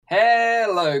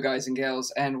Hello, guys and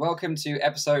girls, and welcome to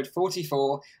episode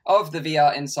 44 of the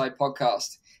VR Inside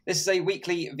podcast. This is a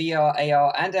weekly VR,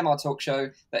 AR, and MR talk show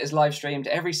that is live streamed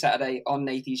every Saturday on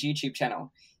Nathy's YouTube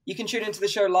channel. You can tune into the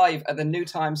show live at the new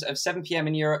times of 7 p.m.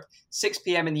 in Europe, 6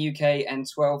 p.m. in the UK, and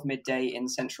 12 midday in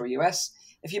central US.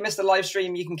 If you missed the live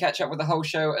stream, you can catch up with the whole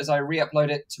show as I re-upload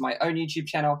it to my own YouTube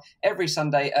channel every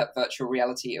Sunday at Virtual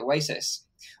Reality Oasis.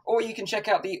 Or you can check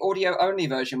out the audio-only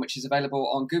version, which is available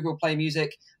on Google Play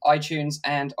Music, iTunes,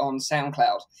 and on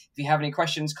SoundCloud. If you have any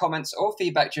questions, comments, or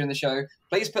feedback during the show,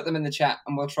 please put them in the chat,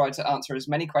 and we'll try to answer as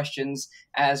many questions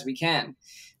as we can.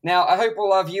 Now, I hope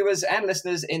all our viewers and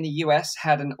listeners in the US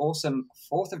had an awesome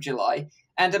 4th of July,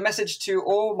 and a message to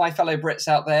all my fellow Brits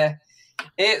out there: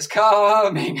 it's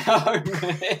coming home.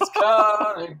 It's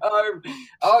coming home.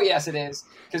 Oh, yes, it is.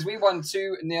 Because we won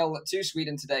 2-0 to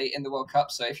Sweden today in the World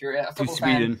Cup. So if you're a football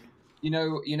fan, you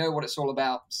know what it's all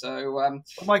about. So,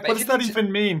 Mike, what does that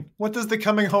even mean? What does the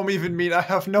coming home even mean? I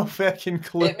have no fucking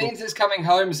clue. It means it's coming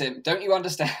home, Zim. Don't you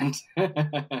understand?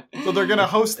 So they're going to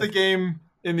host the game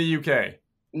in the UK?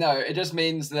 No, it just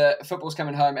means that football's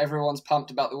coming home. Everyone's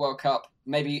pumped about the World Cup.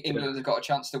 Maybe England have got a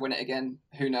chance to win it again.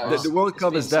 Who knows? The World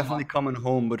Cup is definitely coming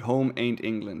home, but home ain't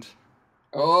England.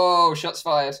 Oh, shots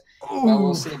fired. Ooh. Well,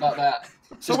 we'll see about that.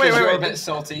 So wait. You're a bit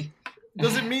salty.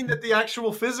 Does it mean that the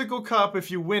actual physical cup,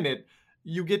 if you win it,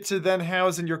 you get to then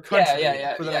house in your country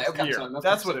for the next year?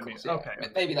 That's what it means. Yeah. Okay.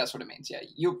 Maybe that's what it means. Yeah,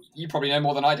 you probably know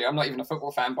more than I do. I'm not even a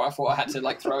football fan, but I thought I had to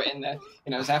throw it in there.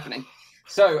 It's happening.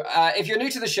 So, if you're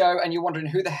new to the show and you're wondering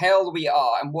who the hell we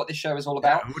are and what this show is all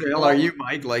about... Who the hell are you,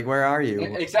 Mike? Where are you?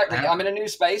 Exactly. I'm in a new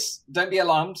space. Don't be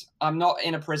alarmed. I'm not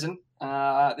in a prison.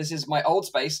 This is my old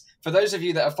space. For those of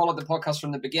you that have followed the podcast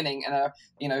from the beginning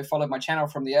and, followed my channel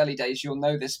from the early days, you'll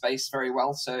know this space very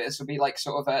well. So this will be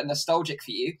sort of nostalgic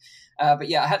for you. But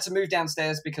yeah, I had to move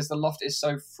downstairs because the loft is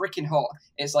so freaking hot.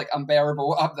 It's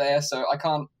unbearable up there. So I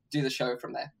can't do the show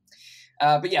from there.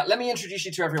 But yeah, let me introduce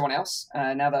you to everyone else,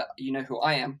 now that you know who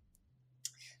I am.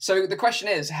 So the question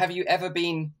is, have you ever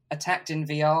been attacked in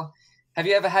VR? Have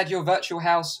you ever had your virtual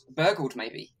house burgled,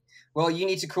 maybe? Well, you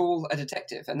need to call a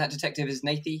detective, and that detective is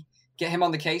Nathy. Get him on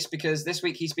the case, because this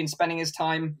week he's been spending his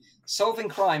time solving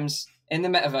crimes in the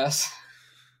metaverse.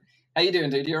 How you doing,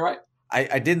 dude? You all right?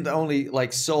 I didn't only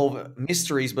solve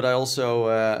mysteries, but I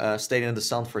also stayed in the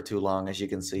sun for too long, as you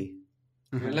can see.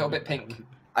 You're a little bit pink.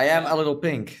 I am a little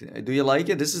pink. Do you like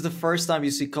it? This is the first time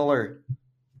you see color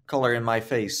in my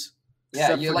face.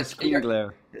 Yeah, you're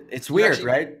glare. It's weird,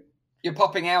 right? You're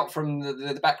popping out from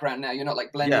the background now. You're not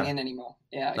blending in anymore.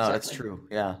 Yeah, exactly. No, that's true.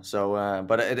 Yeah. So,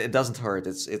 but it doesn't hurt.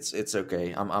 It's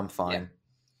okay. I'm fine. Yeah.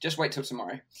 Just wait till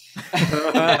tomorrow.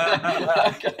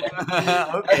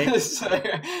 Okay. So,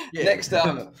 next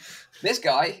up, this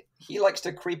guy, he likes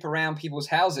to creep around people's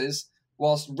houses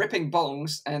whilst ripping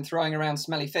bongs and throwing around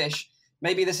smelly fish.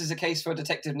 Maybe this is a case for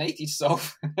Detective Nathy to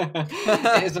solve.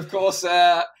 It is, of course,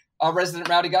 our resident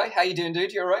rowdy guy. How you doing,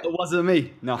 dude? You all right? It wasn't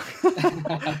me. No.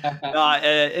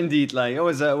 Indeed. It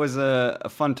was a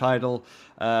fun title.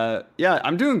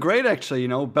 I'm doing great, actually.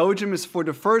 Belgium is, for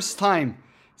the first time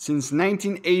since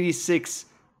 1986,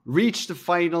 reached the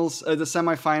finals, the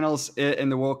semifinals in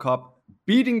the World Cup,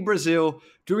 beating Brazil,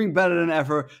 doing better than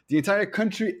ever. The entire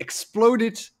country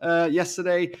exploded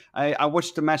yesterday. I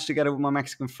watched the match together with my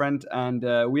Mexican friend,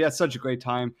 and we had such a great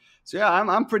time. So yeah,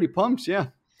 I'm pretty pumped. Yeah,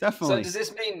 definitely. So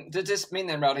does this mean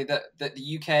then, Rowdy, that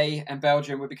the UK and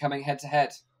Belgium will be coming head to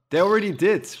head? They already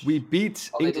did. We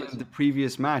beat England in the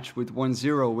previous match with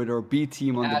 1-0 with our B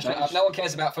team on the bench. No one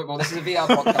cares about football. This is a VR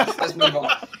podcast. Let's move on.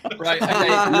 Right,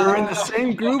 okay. We're in the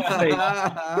same group, mate.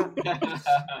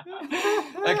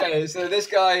 Okay, so this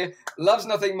guy loves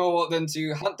nothing more than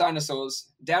to hunt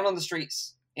dinosaurs down on the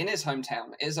streets in his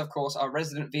hometown. Is, of course, our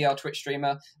resident VR Twitch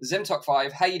streamer,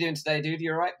 Zimtok5. How you doing today, dude?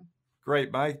 You all right?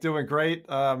 Great, Mike. Doing great.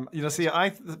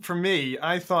 For me,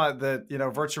 I thought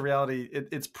that, virtual reality,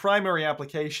 its primary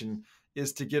application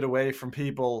is to get away from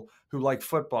people who like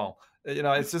football.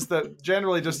 It's just that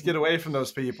generally just get away from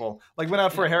those people. Went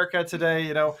out for a haircut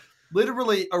today,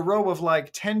 literally a row of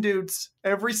 10 dudes.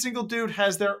 Every single dude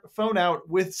has their phone out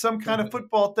with some kind of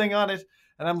football thing on it.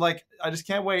 And I'm I just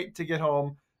can't wait to get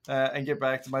home and get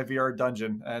back to my VR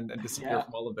dungeon and disappear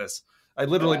from all of this. I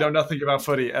literally know nothing about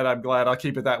footy, and I'm glad. I'll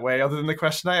keep it that way, other than the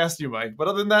question I asked you, Mike. But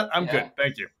other than that, I'm good.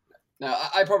 Thank you. No,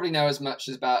 I probably know as much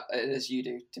about it as you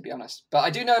do, to be honest. But I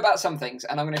do know about some things,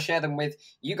 and I'm going to share them with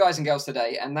you guys and girls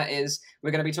today. And that is,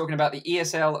 we're going to be talking about the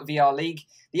ESL VR League.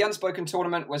 The Unspoken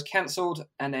tournament was cancelled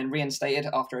and then reinstated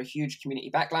after a huge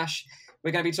community backlash.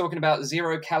 We're going to be talking about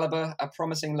Zero Caliber, a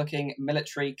promising-looking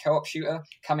military co-op shooter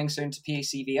coming soon to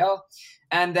PC VR.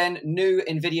 And then new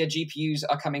NVIDIA GPUs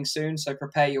are coming soon, so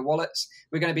prepare your wallets.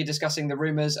 We're going to be discussing the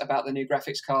rumors about the new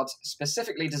graphics cards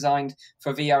specifically designed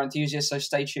for VR enthusiasts, so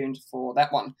stay tuned for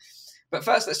that one. But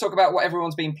first, let's talk about what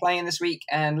everyone's been playing this week,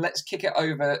 and let's kick it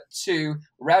over to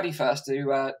Rowdy first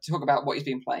to talk about what he's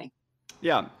been playing.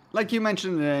 Yeah, like you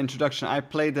mentioned in the introduction, I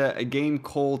played a game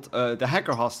called The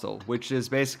Hacker Hostel, which is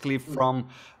basically from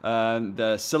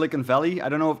the Silicon Valley. I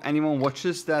don't know if anyone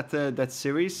watches that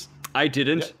series. I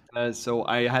didn't, so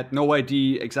I had no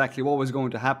idea exactly what was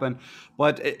going to happen.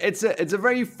 But it's a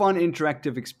very fun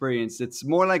interactive experience. It's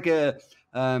more like a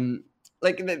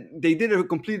like they did a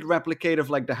complete replicate of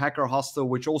like the Hacker Hostel,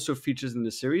 which also features in the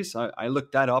series. I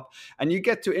looked that up, and you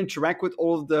get to interact with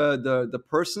all of the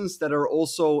persons that are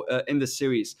also in the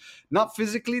series. Not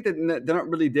physically, they're not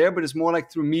really there, but it's more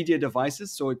like through media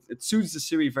devices. So it suits the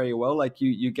series very well. Like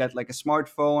you get like a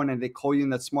smartphone, and they call you in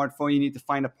that smartphone. You need to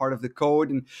find a part of the code,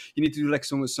 and you need to do like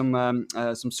some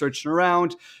searching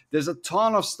around. There's a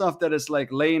ton of stuff that is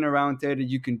like laying around there that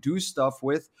you can do stuff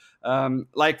with.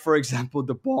 Like for example,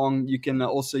 the bong. You can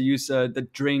also use the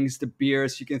drinks, the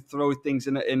beers. You can throw things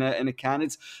in a can.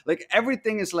 It's like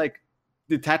everything is like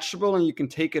detachable, and you can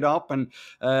take it up. And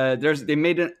they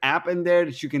made an app in there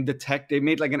that you can detect. They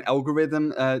made like an algorithm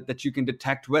that you can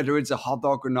detect whether it's a hot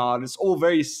dog or not. It's all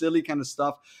very silly kind of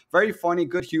stuff. Very funny,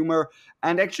 good humor,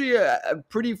 and actually a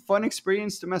pretty fun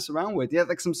experience to mess around with. Yeah,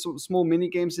 like some small mini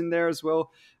games in there as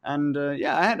well. And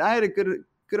I had a good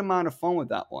amount of fun with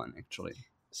that one actually.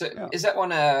 So is that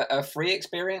one a free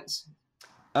experience?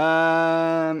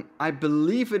 I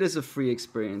believe it is a free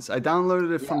experience. I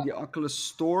downloaded it from the Oculus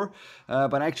Store,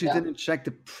 but I actually didn't check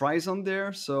the price on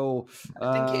there. So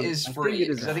I think it is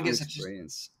free. I think it's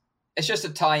experience. It's just a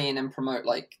tie-in and promote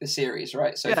like the series,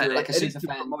 right? So if you're like a super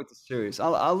fan, promote the series.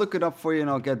 I'll look it up for you and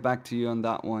I'll get back to you on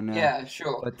that one. Yeah,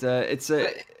 sure. But it's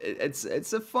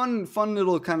a fun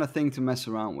little kind of thing to mess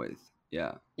around with.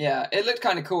 Yeah. Yeah, it looked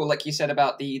kind of cool, like you said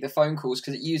about the phone calls,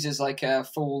 because it uses like a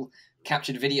full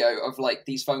captured video of like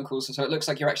these phone calls, so it looks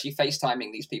like you're actually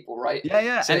FaceTiming these people, right?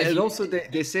 Yeah. So and also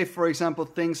they say, for example,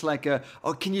 things like,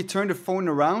 oh, can you turn the phone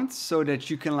around so that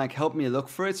you can like help me look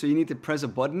for it? So you need to press a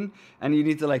button and you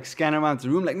need to like scan around the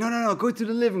room. Like, no, go to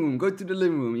the living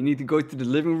room. You need to go to the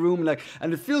living room. Like,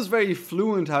 and it feels very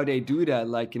fluent how they do that.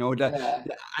 Like, you know,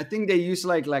 I think they use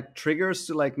like triggers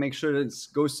to like make sure that it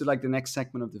goes to like the next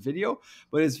segment of the video.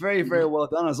 But it's very, very well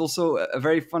done. There's also a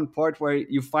very fun part where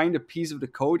you find a piece of the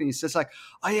code and it says like,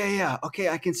 oh yeah, okay,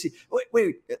 I can see.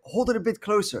 Wait, hold it a bit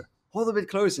closer.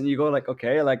 And you go like,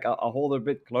 okay, like I'll hold it a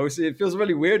bit closer. It feels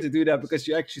really weird to do that because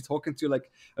you're actually talking to like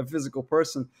a physical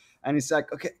person, and he's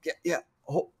like, okay, yeah,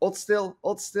 hold still,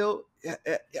 yeah,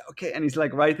 okay, and he's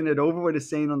like writing it over what he's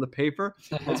saying on the paper.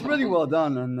 It's really well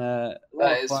done, and that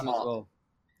is fun smart. as well.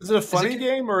 Is it a funny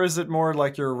game, or is it more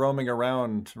like you're roaming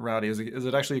around, Rowdy? Is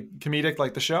it actually comedic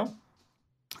like the show?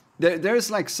 There's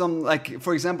like some, like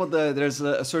for example, there's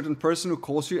a certain person who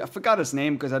calls you. I forgot his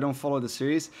name because I don't follow the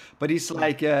series, but he's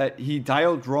like he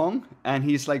dialed wrong, and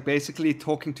he's like basically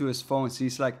talking to his phone. So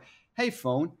he's like, "Hey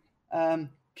phone,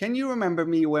 can you remember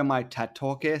me where my TED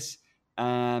talk is?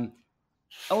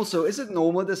 Also, is it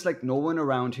normal there's like no one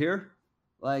around here?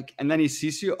 Like," and then he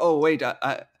sees you. Oh wait,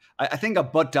 I think I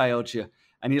butt dialed you,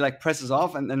 and he like presses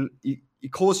off, and then he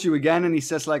calls you again, and he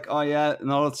says like, "Oh yeah,"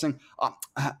 another thing. Oh,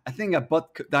 I think I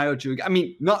butt dialed you again. I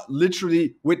mean, not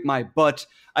literally with my butt.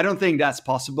 I don't think that's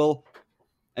possible.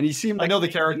 And he seemed like, I know the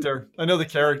character.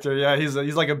 Yeah, he's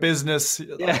like a business.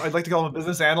 Yeah. I'd like to call him a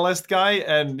business analyst guy,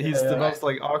 and he's the most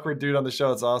like awkward dude on the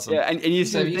show. It's awesome. Yeah, and you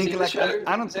think like,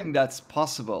 I don't think that's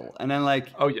possible. And then like,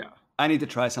 oh yeah, I need to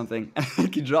try something.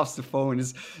 And he drops the phone.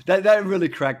 That really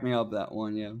cracked me up, that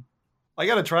one. Yeah. I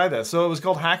got to try this. So it was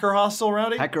called Hacker Hostel,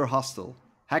 Rowdy? Hacker Hostel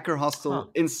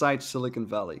inside Silicon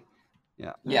Valley.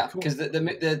 Yeah. Yeah, because the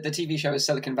TV show is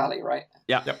Silicon Valley, right?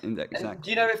 Yeah, yep. Exactly. Do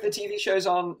you know if the TV show's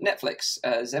on Netflix,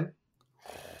 Zim?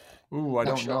 Ooh, I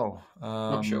don't know.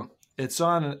 Not sure. It's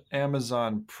on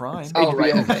Amazon Prime.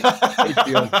 Right. Okay.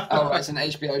 HBO. Oh, right. It's an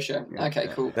HBO show. Yeah, okay,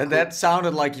 cool. That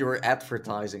sounded like you were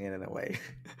advertising it in a way.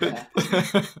 Yeah.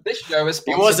 This show is sponsored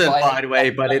It wasn't, by the way,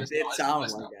 but it it's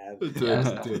sounds not. like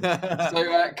that.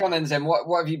 So, come on, Zim,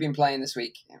 what have you been playing this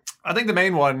week? I think the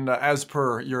main one, as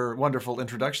per your wonderful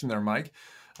introduction there, Mike,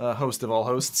 host of all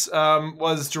hosts,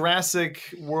 was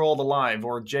Jurassic World Alive,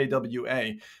 or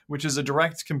JWA, which is a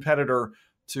direct competitor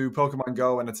to Pokemon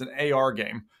Go, and it's an AR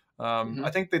game. I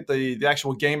think that the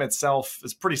actual game itself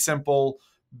is pretty simple,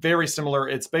 very similar.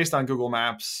 It's based on Google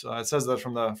Maps. It says that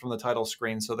from the title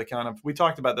screen. So we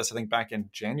talked about this, I think, back in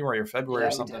January or February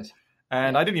or something.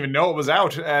 And I didn't even know it was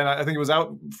out. And I think it was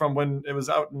out from when it was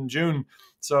out in June.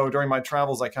 So during my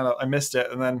travels, I missed it.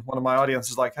 And then one of my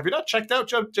audience is like, have you not checked out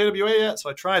JWA yet? So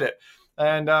I tried it.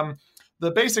 And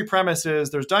the basic premise is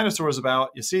there's dinosaurs about.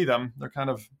 You see them. They're kind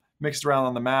of mixed around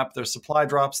on the map. There's supply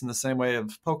drops in the same way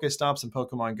of Pokestops and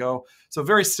Pokemon Go. So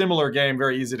very similar game,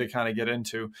 very easy to kind of get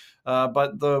into.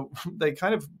 But they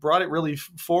kind of brought it really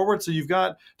forward. So you've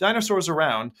got dinosaurs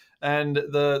around, and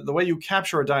the way you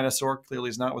capture a dinosaur clearly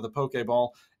is not with a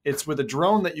Pokeball. It's with a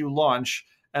drone that you launch,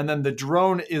 and then the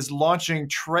drone is launching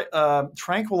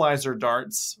tranquilizer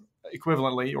darts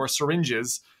equivalently, or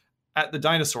syringes, at the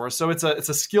dinosaur. So it's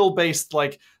a skill-based,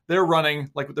 like they're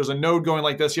running, like there's a node going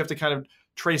like this. You have to kind of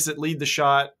trace it, lead the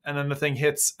shot, and then the thing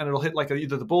hits, and it'll hit like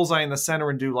either the bullseye in the center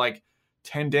and do like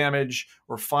 10 damage,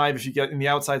 or 5 if you get in the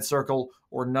outside circle,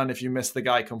 or none if you miss the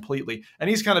guy completely. And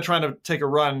he's kind of trying to take a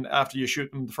run after you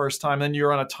shoot him the first time. Then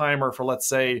you're on a timer for, let's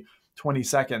say, 20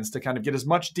 seconds to kind of get as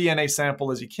much DNA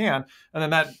sample as you can, and then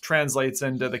that translates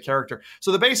into the character.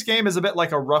 So the base game is a bit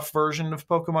like a rough version of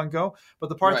Pokemon Go, but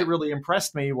the part that really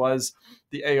impressed me was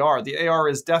the AR. The AR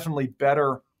is definitely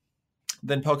better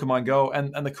than Pokemon Go.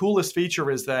 And the coolest feature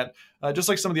is that, just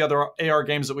like some of the other AR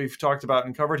games that we've talked about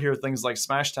and covered here, things like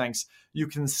Smash Tanks, you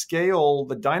can scale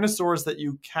the dinosaurs that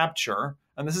you capture.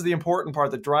 And this is the important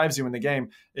part that drives you in the game,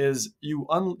 is you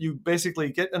basically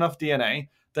get enough DNA,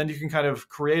 then you can kind of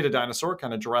create a dinosaur,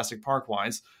 kind of Jurassic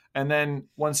Park-wise. And then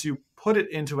once you put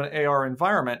it into an AR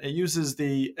environment, it uses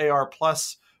the AR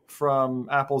Plus from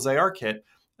Apple's AR kit.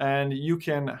 And you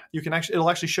can actually, it'll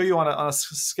actually show you on a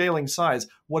scaling size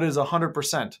what is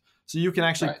 100%. So you can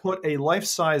actually put a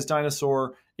life-size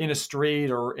dinosaur in a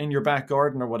street or in your back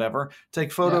garden or whatever,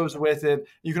 take photos with it.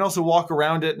 You can also walk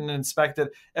around it and inspect it.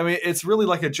 I mean, it's really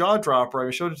like a jaw dropper. I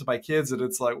showed it to my kids, and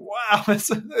it's like, wow, it's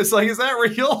like, is that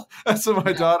real? That's what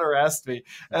my daughter asked me.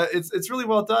 It's really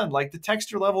well done. Like, the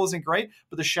texture level isn't great,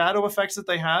 but the shadow effects that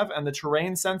they have and the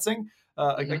terrain sensing,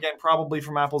 again, probably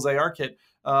from Apple's AR kit,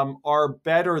 are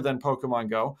better than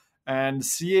Pokemon Go. And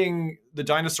seeing the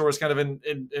dinosaurs kind of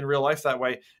in real life that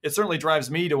way, it certainly drives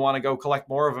me to want to go collect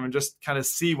more of them and just kind of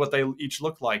see what they each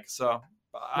look like. So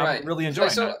I'm really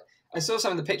enjoying that. I saw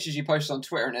some of the pictures you posted on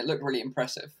Twitter, and it looked really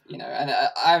impressive, and I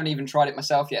haven't even tried it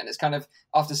myself yet. And it's kind of,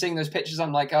 after seeing those pictures,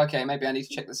 I'm like, okay, maybe I need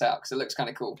to check this out because it looks kind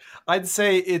of cool. I'd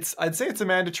say it's a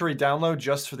mandatory download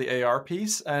just for the AR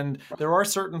piece, and there are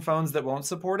certain phones that won't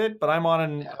support it. But I'm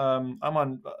on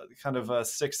kind of a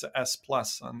 6S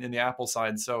Plus in the Apple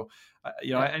side, so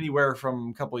anywhere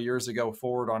from a couple of years ago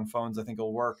forward on phones, I think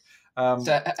it'll work.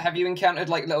 So have you encountered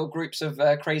like little groups of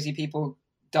crazy people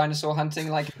dinosaur hunting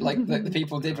like the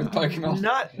people did with Pokemon?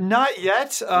 Not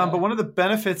yet, but one of the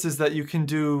benefits is that you can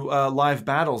do live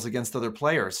battles against other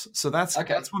players, so that's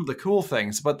one of the cool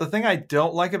things. But the thing I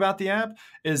don't like about the app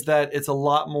is that it's a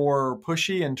lot more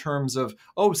pushy in terms of,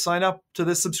 sign up to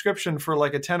this subscription for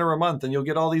like $10 a month and you'll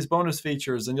get all these bonus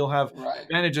features and you'll have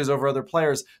advantages over other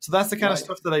players. So that's the kind of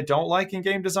stuff that I don't like in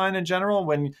game design in general.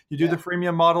 When you do the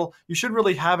freemium model, you should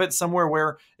really have it somewhere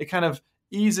where it kind of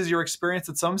eases your experience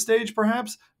at some stage,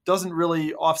 perhaps, doesn't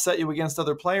really offset you against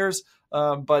other players,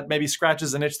 but maybe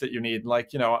scratches an itch that you need.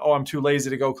 Like, I'm too lazy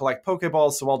to go collect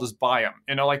Pokeballs, so I'll just buy them.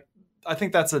 I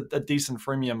think that's a decent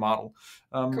freemium model.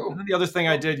 Cool. And then the other thing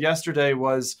I did yesterday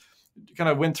was kind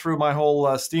of went through my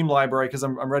whole Steam library, because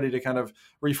I'm ready to kind of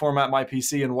reformat my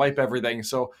PC and wipe everything.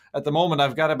 So at the moment,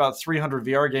 I've got about 300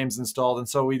 VR games installed. And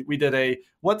so we did a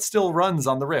what still runs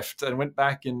on the Rift, and went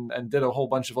back and did a whole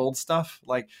bunch of old stuff.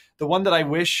 Like the one that I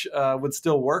wish would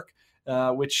still work,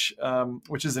 which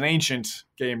is an ancient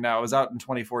game now. It was out in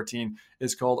 2014.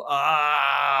 Is called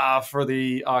for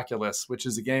the Oculus, which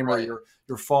is a game where you're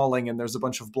falling and there's a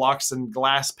bunch of blocks and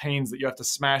glass panes that you have to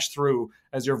smash through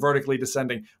as you're vertically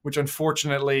descending, which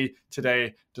unfortunately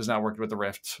today does not work with the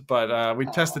Rift. But we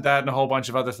tested that and a whole bunch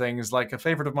of other things, like a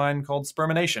favorite of mine called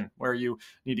Spermination, where you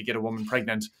need to get a woman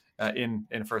pregnant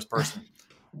in first person.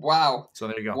 Wow. So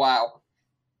there you go. Wow.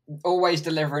 Always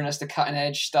delivering us the cutting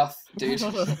edge stuff, dude.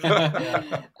 So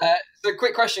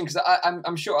quick question, because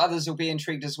I'm sure others will be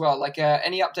intrigued as well. Like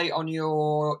any update on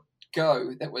your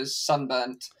Go that was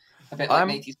sunburnt, a bit like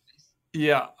Nathan's?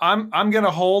 Yeah, I'm going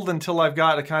to hold until I've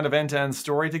got a kind of end-to-end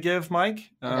story to give, Mike.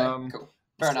 Okay, cool.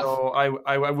 Fair enough. So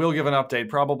I will give an update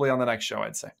probably on the next show,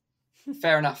 I'd say.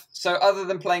 Fair enough. So other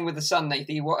than playing with the sun,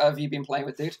 Nathan, what have you been playing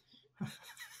with, dude?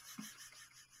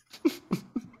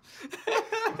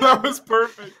 That was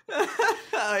perfect.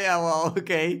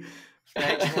 Okay.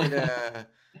 Thanks for the...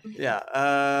 Yeah,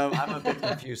 I'm a bit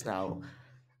confused now.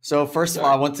 So first of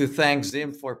all, I want to thank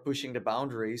Zim for pushing the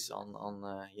boundaries on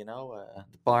the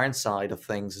barn side of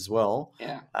things as well.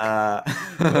 Yeah.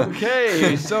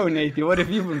 Okay, so Nathan, what have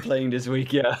you been playing this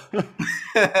week? Yeah.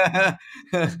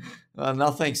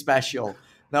 Nothing special.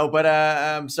 No,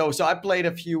 but so I played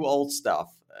a few old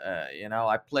stuff.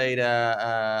 I played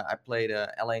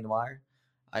LA Noire.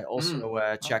 I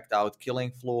also checked out Killing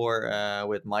Floor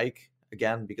with Mike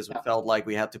again because we felt like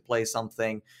we had to play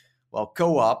something,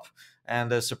 co-op.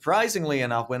 And surprisingly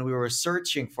enough, when we were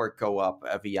searching for co-op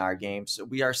VR games,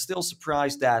 we are still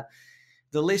surprised that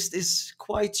the list is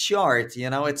quite short.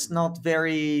 It's not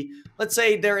very, let's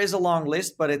say there is a long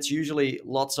list, but it's usually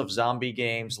lots of zombie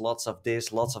games, lots of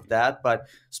this, lots of that. But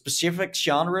specific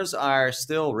genres are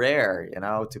still rare,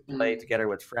 to play together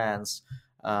with friends.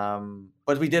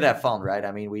 But we did have fun, right?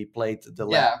 I mean, we played the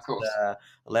last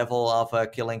level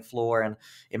of Killing Floor. And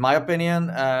in my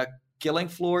opinion, Killing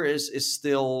Floor is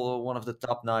still one of the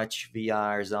top-notch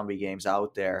VR zombie games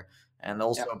out there. And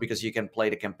also because you can play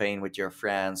the campaign with your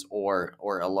friends or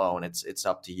alone. It's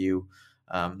up to you.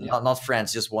 Not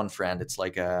friends, just one friend. It's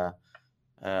like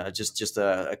just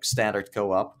a standard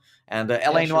co-op. And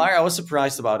LA Noire, I was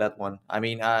surprised about that one. I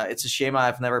mean, it's a shame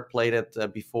I've never played it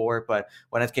before, but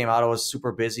when it came out, I was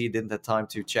super busy, didn't have time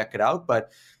to check it out.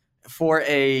 But for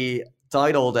a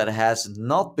title that has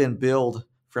not been built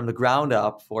from the ground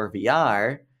up for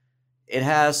VR, it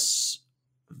has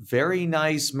very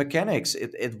nice mechanics.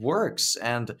 It works.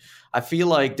 And I feel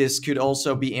like this could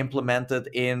also be implemented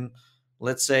in,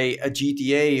 let's say, a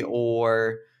GTA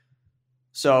or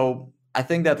so. I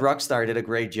think that Rockstar did a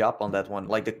great job on that one.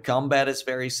 Like the combat is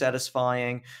very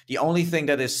satisfying. The only thing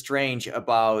that is strange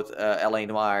about LA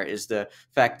Noire is the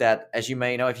fact that, as you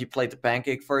may know, if you played the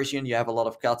Pancake version, you have a lot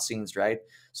of cutscenes, right?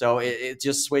 So it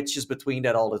just switches between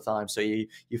that all the time. So you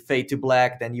fade to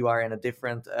black, then you are in a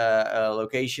different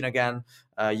location again.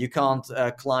 You can't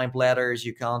climb ladders.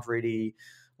 You can't really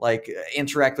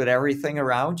interact with everything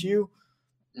around you.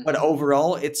 But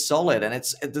overall, it's solid, and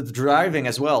it's the driving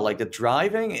as well. Like the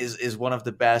driving is one of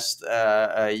the best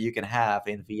you can have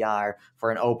in VR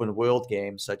for an open world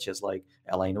game such as like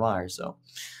LA Noire. So,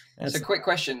 quick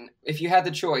question: if you had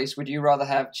the choice, would you rather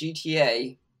have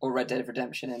GTA or Red Dead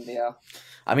Redemption in VR?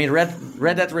 I mean, Red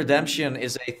Dead Redemption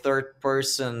is a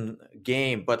third-person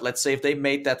game, but let's say if they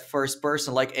made that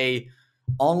first-person, like a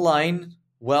online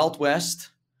Wild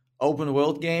West open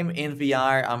world game in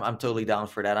VR, I'm totally down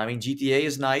for that. I mean, GTA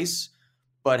is nice,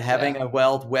 but having a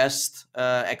Wild West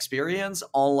experience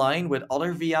online with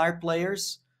other VR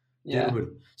players,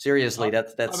 dude, seriously,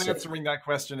 that's. I'm answering that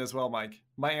question as well, Mike.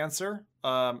 My answer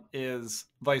is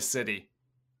Vice City.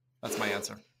 That's my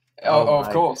answer. Of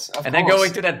course. And then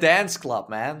going to that dance club,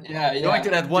 man. Yeah. Going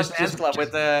to that one dance club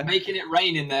with making it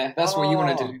rain in there. That's what you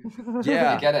want to do.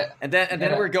 Yeah, get it. And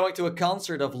then we're going to a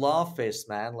concert of Love Fist,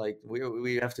 man. Like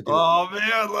we have to do. Oh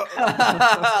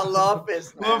man, Love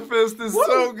Fist. Man. Love Fist is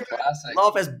so good. Classic.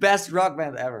 Love Fist, best rock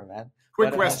band ever, man.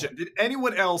 Quick question: did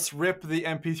anyone else rip the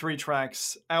MP3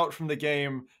 tracks out from the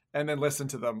game and then listen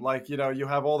to them? Like, you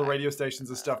have all the radio stations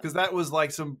and stuff, because that was like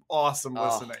some awesome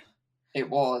listening. It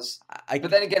was.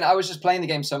 But then again, I was just playing the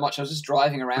game so much, I was just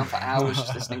driving around for hours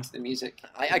just listening to the music.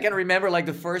 I can remember like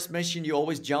the first mission, you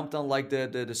always jumped on like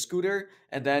the scooter,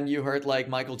 and then you heard like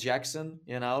Michael Jackson,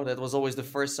 that was always the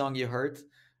first song you heard.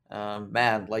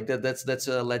 Man, like that's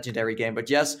a legendary game. But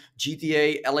yes,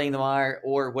 GTA, LA Noire,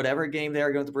 or whatever game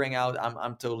they're going to bring out,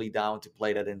 I'm totally down to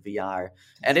play that in VR.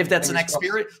 And if that's an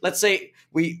experience, let's say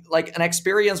an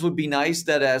experience would be nice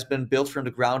that has been built from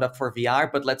the ground up for VR.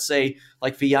 But let's say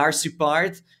like VR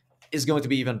support is going to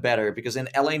be even better, because in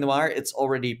LA Noire it's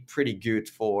already pretty good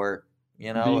for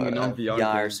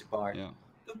VR support. Yeah.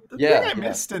 The thing I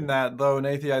missed in that, though,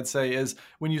 Nathan, I'd say, is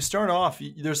when you start off,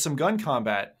 there's some gun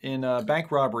combat in a bank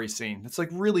robbery scene. It's like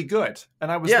really good. And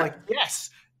I was like, yes.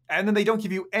 And then they don't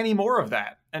give you any more of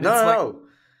that. And no.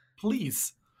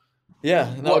 Please.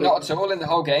 Yeah. No, not at all in the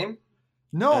whole game?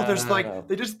 No, there's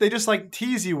they just like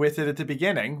tease you with it at the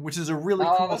beginning, which is a really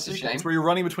cool sequence where you're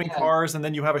running between cars and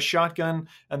then you have a shotgun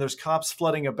and there's cops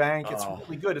flooding a bank. It's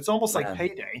really good. It's almost like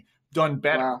Payday done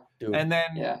better. Wow. And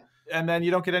then and then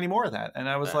you don't get any more of that. And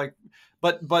I was like,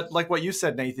 but like what you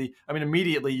said, Nathan, I mean,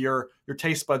 immediately your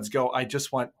taste buds go, I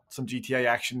just want some GTA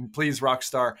action, please,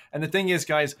 Rockstar. And the thing is,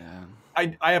 guys,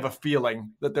 I have a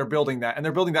feeling that they're building that, and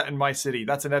they're building that in my city.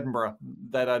 That's in Edinburgh,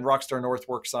 that Rockstar North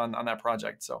works on that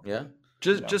project. So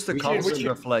just the concept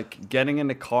of like getting in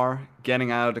the car,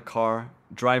 getting out of the car,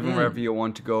 driving wherever you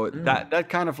want to go. That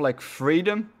kind of like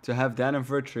freedom to have that in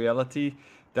virtual reality.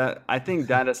 That I think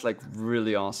that is like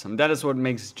really awesome. That is what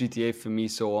makes GTA for me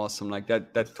so awesome. Like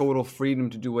that total freedom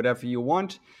to do whatever you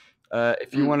want.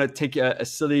 If you want to take a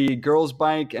silly girl's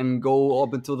bike and go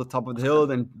up until the top of the hill,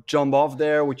 then jump off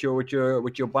there with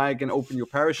your bike and open your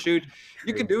parachute,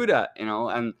 you can do that,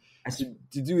 and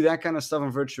to do that kind of stuff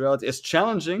in virtual reality, it's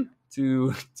challenging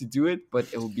to do it, but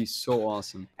it would be so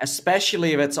awesome.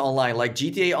 Especially if it's online. Like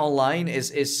GTA Online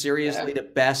is seriously the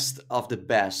best of the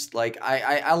best. Like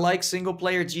I like single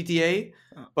player GTA,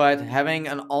 but having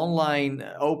an online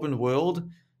open world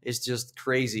is just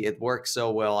crazy. It works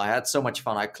so well. I had so much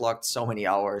fun. I clocked so many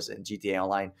hours in GTA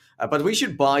Online. But we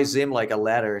should buy Zim like a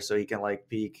ladder so he can like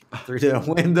peek through the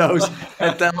windows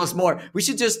and tell us more. We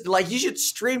should just you should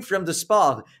stream from the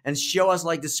spot and show us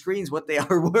like the screens what they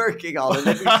are working on,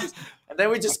 and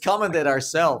then we just comment it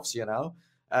ourselves.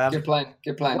 Good plan.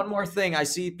 One more thing, I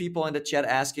see people in the chat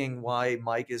asking why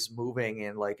Mike is moving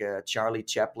in like a Charlie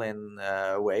Chaplin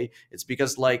way. It's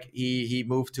because he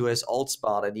moved to his old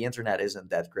spot and the internet isn't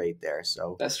that great there.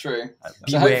 So that's true.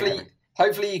 So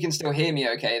hopefully you can still hear me.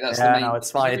 Okay, that's the main. No,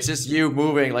 it's fine. It's just you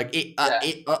moving like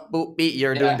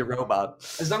you're doing the robot.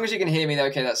 As long as you can hear me,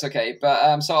 okay, that's okay.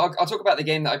 But so I'll talk about the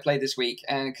game that I played this week,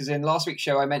 and because in last week's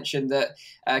show I mentioned that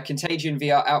Contagion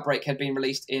VR Outbreak had been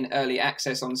released in early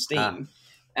access on Steam.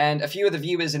 And a few of the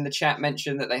viewers in the chat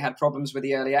mentioned that they had problems with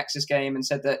the early access game and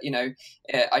said that,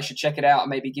 I should check it out and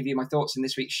maybe give you my thoughts in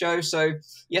this week's show. So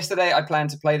yesterday I planned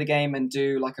to play the game and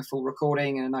do like a full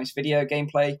recording and a nice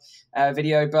gameplay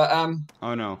video. But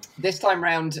oh no, this time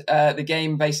round, the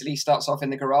game basically starts off in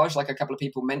the garage, like a couple of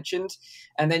people mentioned.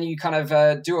 And then you kind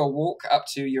of do a walk up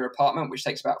to your apartment, which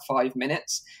takes about 5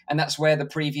 minutes. And that's where the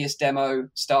previous demo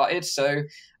started. So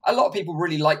a lot of people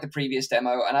really liked the previous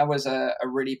demo, and I was a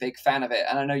really big fan of it.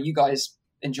 And I know you guys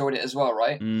enjoyed it as well,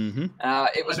 right? Mm-hmm.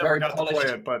 It was very polished. To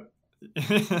play it, but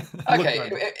okay,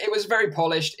 it was very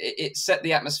polished. It set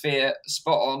the atmosphere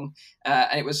spot on,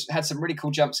 and it had some really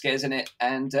cool jump scares in it,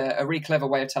 and a really clever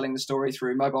way of telling the story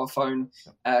through mobile phone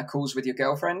calls with your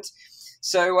girlfriend.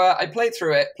 So I played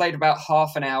through it, played about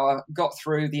half an hour, got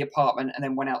through the apartment, and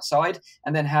then went outside,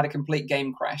 and then had a complete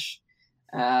game crash.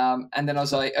 And then I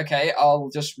was like, okay, I'll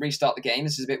just restart the game.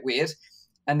 This is a bit weird.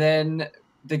 And then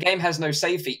the game has no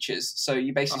save features. So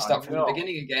you basically start from the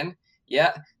beginning again.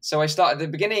 Yeah. So I started at the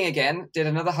beginning again, did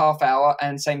another half hour,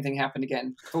 and same thing happened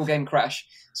again. Full game crash.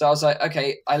 So I was like,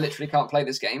 okay, I literally can't play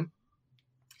this game.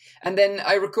 And then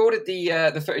I recorded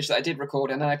the footage that I did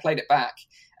record, and then I played it back.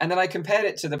 And then I compared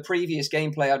it to the previous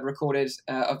gameplay I'd recorded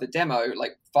of the demo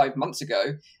like 5 months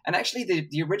ago. And actually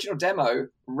the original demo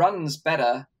runs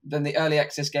better than the early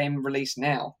access game released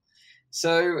now.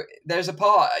 So there's an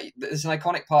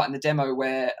iconic part in the demo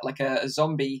where like a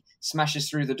zombie smashes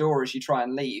through the door as you try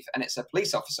and leave. And it's a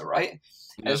police officer, right?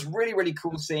 Yeah. It was really, really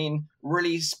cool scene,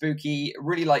 really spooky,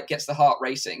 really gets the heart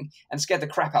racing, and scared the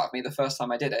crap out of me the first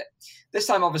time I did it. This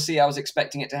time, obviously, I was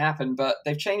expecting it to happen, but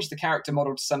they've changed the character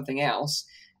model to something else.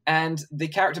 And the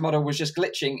character model was just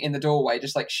glitching in the doorway,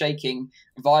 just shaking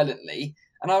violently.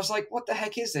 And I was like, what the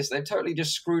heck is this? They've totally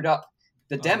just screwed up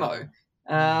the demo.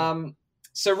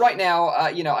 So right now,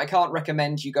 I can't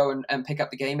recommend you go and pick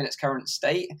up the game in its current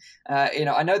state.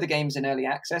 I know the game's in early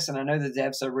access, and I know the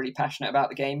devs are really passionate about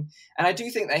the game. And I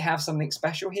do think they have something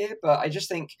special here, but I just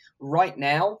think right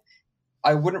now,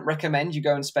 I wouldn't recommend you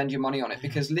go and spend your money on it,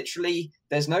 because literally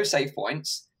there's no save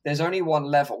points. There's only one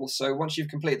level, so once you've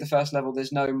completed the first level,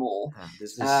 there's no more.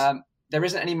 There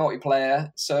isn't any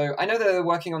multiplayer, so I know they're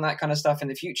working on that kind of stuff in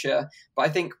the future, but I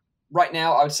think right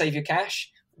now I would save your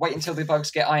cash, wait until the bugs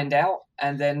get ironed out,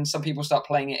 and then some people start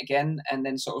playing it again, and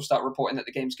then sort of start reporting that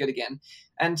the game's good again.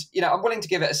 And, I'm willing to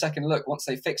give it a second look once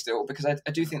they've fixed it all, because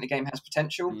I do think the game has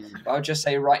potential, but I would just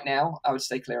say right now, I would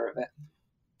stay clear of it.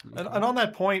 And on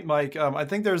that point, Mike, I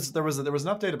think there was an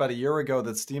update about a year ago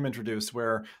that Steam introduced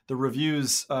where the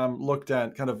reviews looked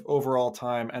at kind of overall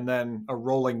time and then a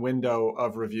rolling window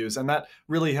of reviews. And that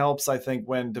really helps, I think,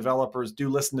 when developers do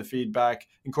listen to feedback,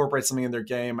 incorporate something in their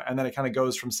game, and then it kind of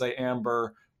goes from, say,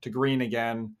 amber to green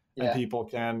again. And people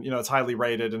can, it's highly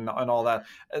rated and all that.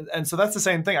 And so that's the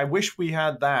same thing. I wish we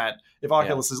had that if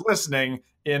Oculus is listening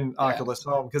in Oculus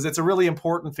Home, because it's a really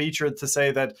important feature to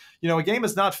say that, a game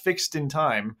is not fixed in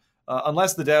time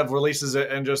unless the dev releases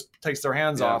it and just takes their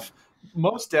hands off.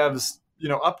 Most devs,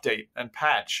 update and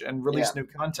patch and release new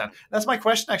content. That's my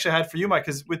question actually I had for you, Mike,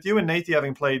 because with you and Nathan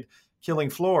having played Killing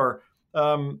Floor,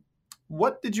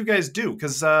 what did you guys do?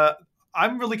 Because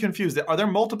I'm really confused. Are there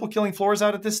multiple Killing Floors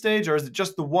out at this stage, or is it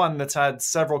just the one that's had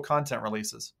several content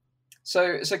releases?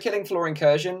 So Killing Floor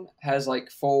Incursion has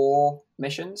 4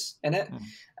 missions in it,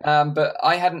 but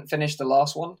I hadn't finished the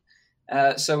last one.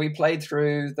 So we played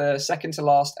through the second to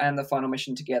last and the final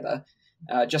mission together.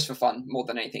 just for fun more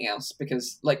than anything else.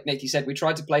 Because, like Nathan said, we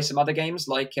tried to play some other games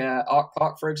like Arc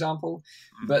Park, for example,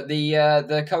 but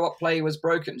the co-op play was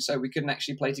broken, so we couldn't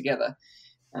actually play together.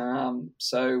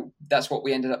 So that's what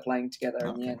we ended up playing together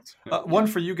in the end. One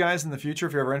for you guys in the future,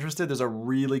 if you're ever interested, there's a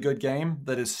really good game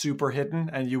that is super hidden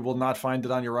and you will not find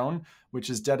it on your own, which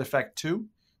is Dead Effect 2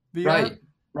 VR.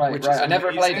 Right. I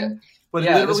never played it. But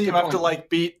literally you have to like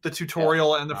beat the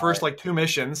tutorial and the first like 2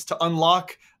 missions to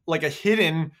unlock like a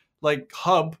hidden like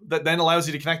hub that then allows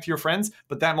you to connect to your friends.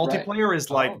 But that multiplayer is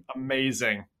like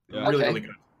amazing. Yeah. Really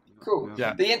good. Cool.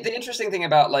 Yeah. The interesting thing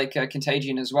about like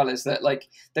Contagion as well is that like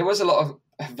there was a lot of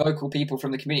vocal people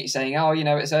from the community saying, "Oh, you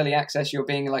know, it's early access. You're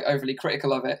being like overly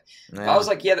critical of it." Yeah. I was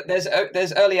like, "Yeah,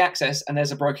 there's early access and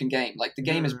there's a broken game. Like the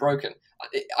game is broken.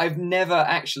 I've never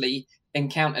actually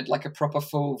encountered like a proper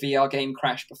full VR game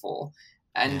crash before."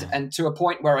 And to a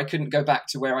point where I couldn't go back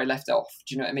to where I left off.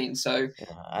 Do you know what I mean? So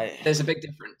there's a big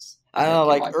difference. I don't know,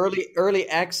 like early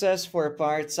access for a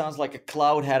part sounds like a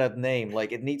cloud-headed name.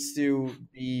 Like it needs to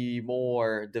be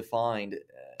more defined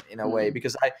in a way,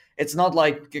 because it's not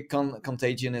like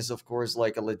Contagion is of course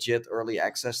like a legit early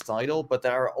access title, but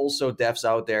there are also devs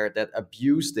out there that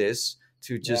abuse this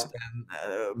to just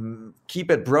keep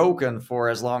it broken for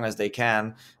as long as they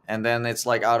can, and then it's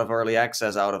like out of early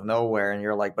access out of nowhere, and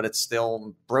you're like, but it's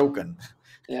still broken.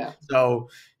 Yeah. So,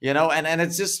 you know, and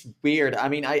it's just weird. I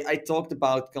mean, I talked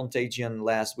about Contagion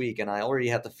last week, and I already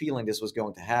had the feeling this was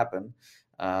going to happen.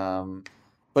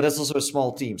 But it's also a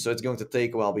small team, so it's going to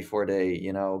take a while before they,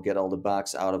 you know, get all the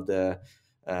bugs out of the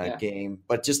game.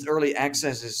 But just early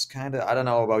access is kind of, I don't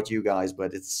know about you guys,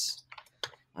 but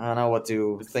I don't know what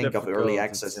to think of early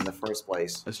access in the first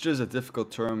place. It's just a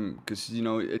difficult term because, you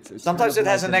know, it's sometimes it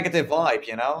has a negative vibe,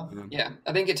 you know? Yeah,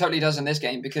 I think it totally does in this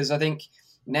game, because I think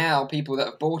now people that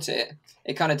have bought it,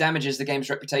 it kind of damages the game's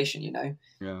reputation, you know?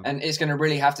 Yeah. And it's going to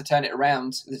really have to turn it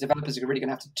around. The developers are really going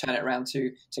to have to turn it around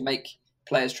to make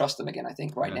players trust them again, I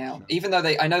think, now. Sure. Even though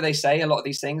I know they say a lot of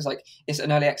these things, like, it's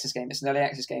an early access game,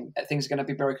 things are going to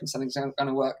be broken, something's going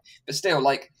to work. But still,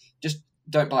 like, just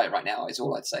don't buy it right now is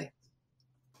all I'd say.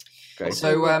 Okay.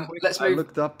 So let's move. I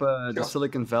looked up the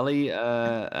Silicon Valley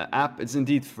app. It's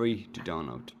indeed free to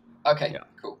download. Okay,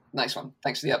 cool. Nice one.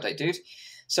 Thanks for the update, dude.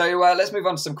 So let's move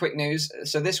on to some quick news.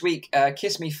 So this week,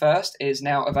 Kiss Me First is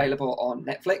now available on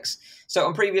Netflix. So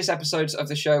on previous episodes of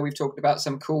the show, we've talked about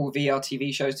some cool VR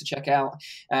TV shows to check out.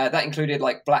 That included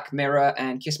like Black Mirror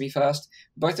and Kiss Me First,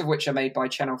 both of which are made by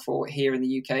Channel 4 here in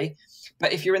the UK.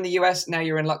 But if you're in the US, now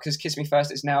you're in luck, because Kiss Me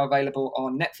First is now available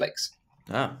on Netflix.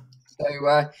 Ah.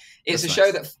 So it's a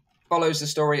show that follows the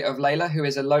story of Layla, who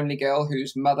is a lonely girl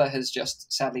whose mother has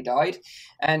just sadly died.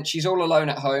 And she's all alone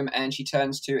at home, and she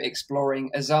turns to exploring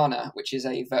Azana, which is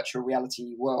a virtual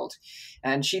reality world.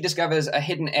 And she discovers a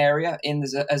hidden area in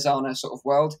the Azana sort of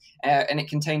world, and it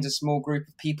contains a small group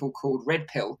of people called Red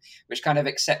Pill, which kind of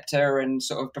accept her and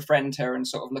sort of befriend her and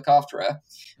sort of look after her.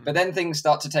 But then things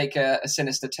start to take a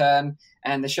sinister turn,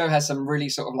 and the show has some really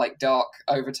sort of like dark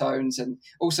overtones and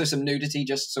also some nudity,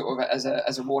 just sort of as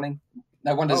a warning.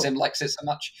 No wonder Zim likes it so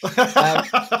much.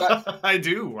 But, I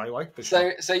do. I like the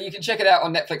show. So you can check it out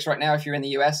on Netflix right now if you're in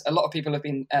the US. A lot of people have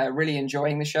been really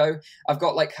enjoying the show. I've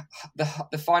got like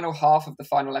the final half of the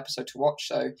final episode to watch,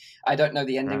 so I don't know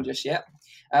the ending just yet.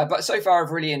 But so far,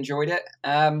 I've really enjoyed it.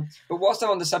 But whilst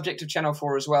I'm on the subject of Channel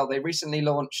 4 as well, they recently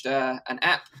launched an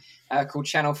app called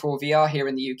Channel 4 VR here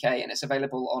in the UK, and it's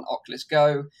available on Oculus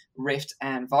Go, Rift,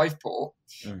 and Viveport.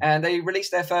 And they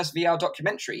released their first VR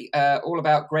documentary all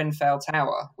about Grenfell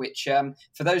Tower, which,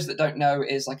 for those that don't know,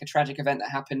 is like a tragic event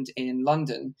that happened in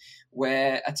London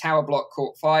where a tower block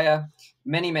caught fire.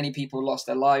 Many, many people lost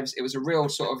their lives. It was a real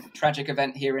sort of tragic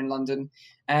event here in London.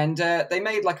 And they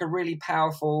made like a really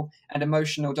powerful and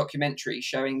emotional documentary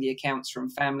showing the accounts from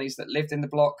families that lived in the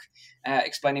block,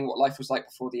 explaining what life was like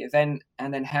before the event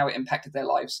and then how it impacted their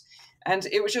lives. And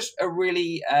it was just a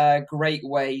really great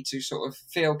way to sort of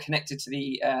feel connected to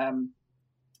the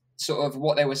sort of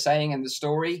what they were saying and the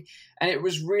story. And it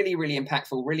was really, really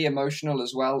impactful, really emotional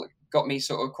as well. It got me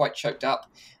sort of quite choked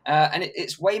up. And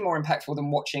it's way more impactful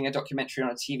than watching a documentary on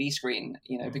a TV screen,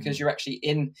 you know, because you're actually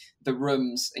in the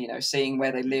rooms, you know, seeing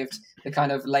where they lived, the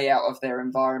kind of layout of their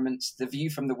environments, the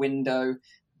view from the window,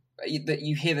 that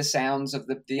you hear the sounds of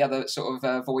the other sort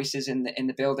of voices in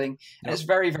the building, and it's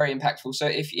very, very impactful. So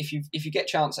if you get a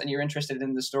chance and you're interested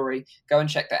in the story, go and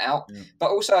check that out.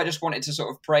 But also, I just wanted to sort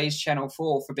of praise Channel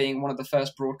 4 for being one of the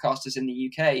first broadcasters in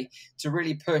the UK to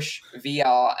really push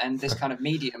VR and this kind of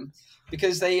medium,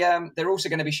 because they're also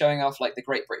going to be showing off like the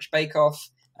Great British Bake Off.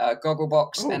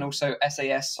 Gogglebox, and also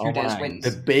SAS Who Dares Wins.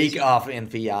 The Bake Off in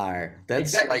VR. That's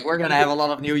Exactly. like, we're gonna have a lot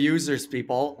of new users,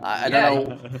 people. I don't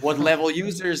know what level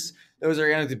users those are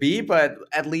going to be, but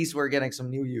at least we're getting some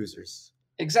new users.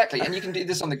 Exactly, and you can do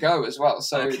this on the go as well.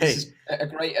 So this is a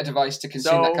great device to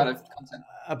consume that kind of content.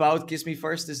 About Kiss Me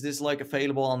First, is this like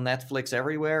available on Netflix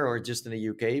everywhere or just in the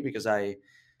UK? Because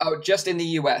just in the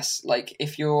US. Like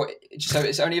if you're, so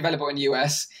it's only available in the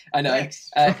US. I know.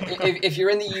 If you're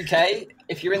in the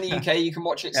UK, you can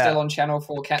watch it still on Channel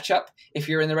 4 catch up. If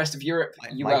you're in the rest of Europe,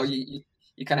 you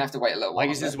kind of have to wait a little while.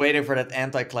 Mike is just waiting for that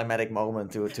anticlimactic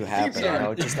moment to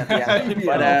happen. Just at the end.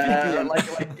 But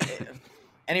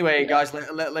anyway, guys,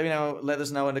 let me know. Let us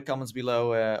know in the comments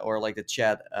below or like the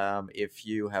chat if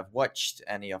you have watched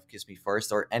any of Kiss Me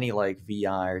First or any like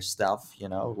VR stuff.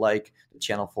 Like the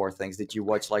Channel 4 things. Did you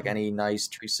watch like any nice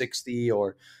 360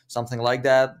 or something like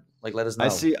that? Like, let us know. I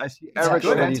see. Eric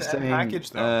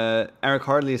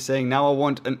Hartley is saying, now I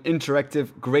want an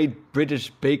interactive Great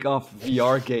British Bake Off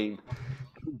VR game.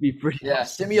 Be pretty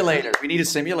simulator. We need a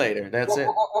simulator. That's it.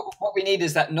 What we need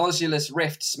is that Nosulus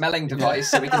Rift smelling device,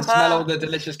 so we can smell all the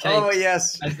delicious cakes. Oh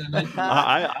yes,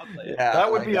 that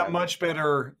would be a much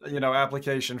better,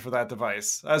 application for that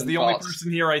device. As the only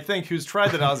person here, I think, who's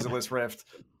tried the Nosulus Rift,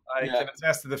 I can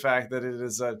attest to the fact that it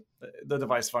is the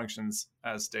device functions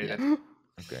as stated.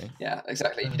 Okay. Yeah,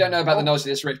 exactly. If you don't know about the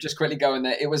Nosulus Rift, just quickly go in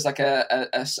there. It was like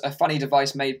a funny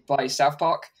device made by South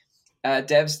Park.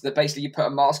 Devs that basically you put a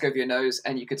mask over your nose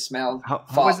and you could smell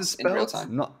farts in real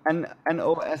time.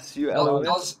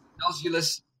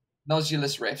 Nosulus.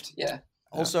 Nosulus Rift. Yeah.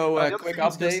 Also, a quick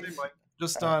update.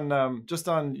 Just on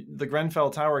the Grenfell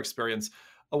Tower experience.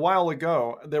 A while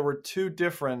ago, there were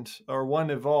one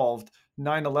evolved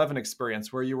 9/11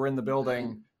 experience where you were in the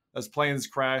building as planes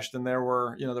crashed and there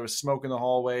was smoke in the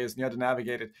hallways and you had to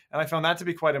navigate it. And I found that to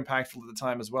be quite impactful at the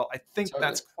time as well. I think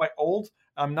that's quite old.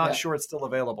 I'm not sure it's still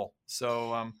available.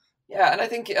 So and I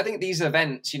think these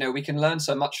events, we can learn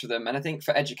so much from them. And I think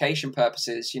for education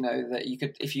purposes, that you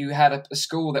could, if you had a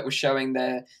school that was showing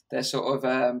their sort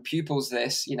of pupils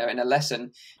this, in a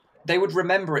lesson, they would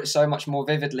remember it so much more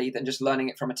vividly than just learning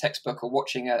it from a textbook or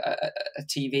watching a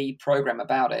TV program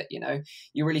about it.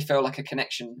 You really feel like a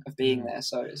connection of being there.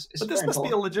 So it's but this must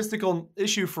important. Be a logistical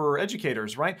issue for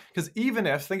educators, right? Because even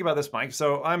if, think about this, Mike.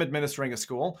 So I'm administering a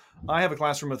school. I have a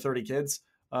classroom of 30 kids,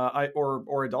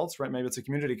 or adults, right? Maybe it's a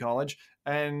community college,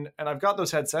 and I've got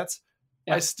those headsets.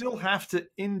 I still have to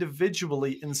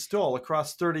individually install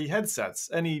across 30 headsets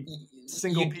any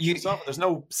single piece of software. There's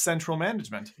no central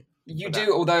management. You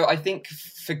do, although I think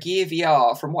for Gear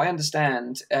VR, from what I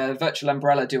understand, Virtual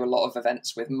Umbrella do a lot of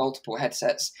events with multiple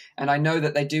headsets, and I know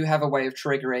that they do have a way of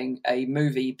triggering a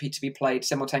movie to be played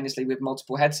simultaneously with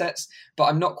multiple headsets, but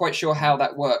I'm not quite sure how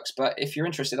that works. But if you're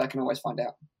interested, I can always find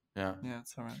out. Yeah,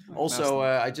 it's all right. Also,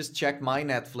 I just checked my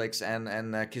Netflix,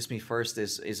 and Kiss Me First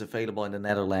is available in the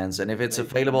Netherlands. And if it's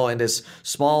available in this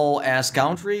small-ass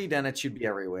country, then it should be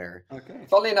everywhere. Okay.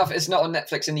 Funnily enough, it's not on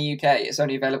Netflix in the UK. It's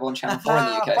only available on Channel 4 in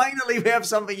the UK. Finally, we have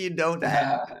something you don't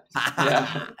have.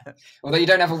 Although you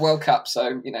don't have a World Cup,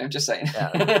 so, just saying.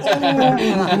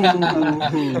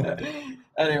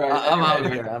 Anyway, I'm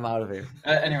out of here.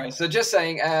 Anyway, so just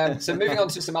saying, so moving on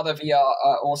to some other VR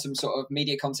awesome sort of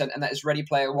media content, and that is Ready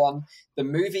Player One, the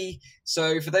movie.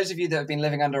 So for those of you that have been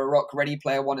living under a rock, Ready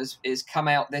Player One is come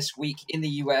out this week in the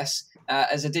US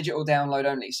as a digital download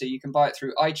only. So you can buy it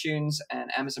through iTunes and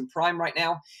Amazon Prime right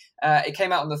now. It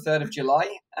came out on the 3rd of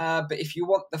July, but if you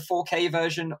want the 4K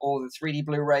version or the 3D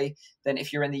Blu-ray, then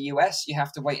if you're in the US, you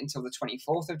have to wait until the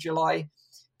 24th of July.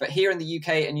 But here in the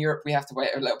UK and Europe, we have to wait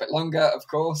a little bit longer, of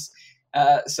course.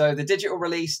 So the digital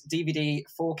release, DVD,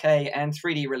 4K, and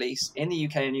 3D release in the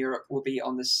UK and Europe will be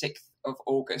on the 6th of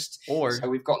August. So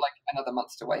we've got like another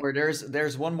month to wait. Or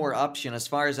there's one more option. As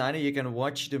far as I know, you can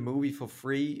watch the movie for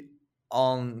free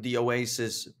on the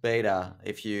Oasis beta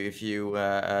if you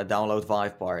download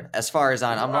Vivepart. As far as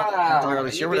I'm not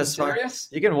entirely sure.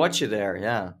 You can watch it there.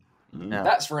 Yeah.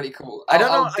 That's really cool. I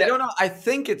don't know. I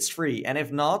think it's free, and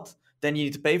if not, then you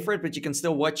need to pay for it, but you can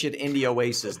still watch it in the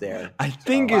Oasis there. I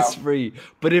think it's free,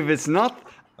 but if it's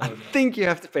not, I think you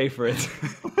have to pay for it.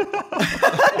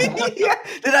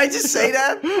 Did I just say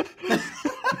that?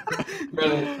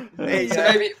 Really? Hey,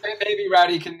 so maybe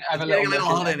Rowdy can have a little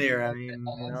hot in here. I mean,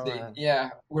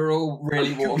 we're all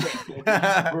really warm.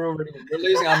 We're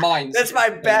losing our minds. That's my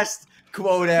best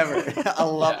quote ever. I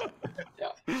love it.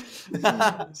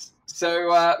 Yeah.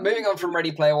 So moving on from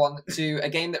Ready Player One to a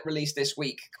game that released this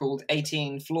week called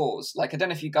 18 Floors. Like, I don't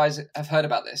know if you guys have heard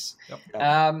about this.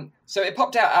 Yep. So it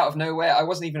popped out of nowhere. I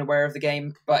wasn't even aware of the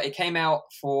game, but it came out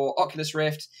for Oculus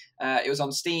Rift. It was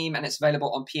on Steam, and it's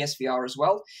available on PSVR as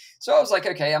well. So I was like,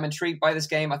 okay, I'm intrigued by this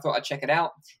game. I thought I'd check it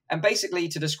out. And basically,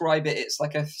 to describe it, it's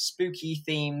like a spooky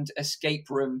themed escape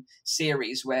room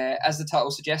series where, as the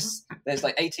title suggests, there's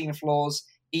like 18 floors.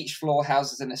 Each floor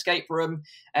houses an escape room,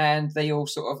 and they all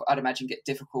sort of, I'd imagine, get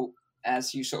difficult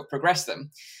as you sort of progress them.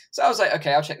 So I was like,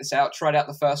 okay, I'll check this out. Tried out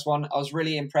the first one. I was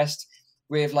really impressed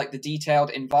with like the detailed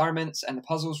environments, and the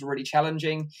puzzles were really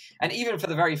challenging. And even for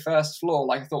the very first floor,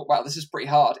 like I thought, wow, this is pretty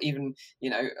hard, even,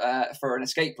 for an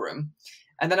escape room.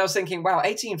 And then I was thinking, wow,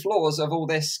 18 floors of all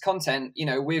this content,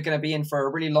 we're going to be in for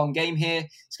a really long game here.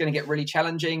 It's going to get really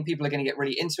challenging. People are going to get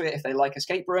really into it if they like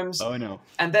escape rooms. Oh, no.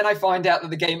 And then I find out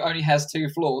that the game only has 2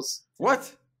 floors.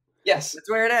 What? Yes. That's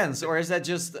where it ends, or is that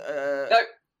just... No,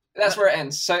 that's where it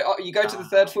ends. So you go to the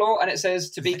 3rd floor, and it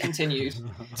says, to be continued.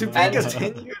 To be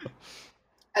continued?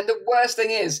 And the worst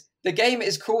thing is, the game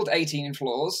is called 18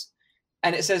 Floors,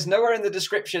 and it says nowhere in the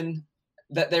description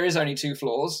that there is only 2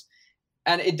 floors.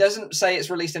 And it doesn't say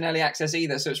it's released in early access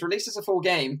either. So it's released as a full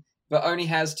game, but only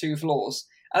has 2 floors.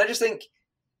 And I just think,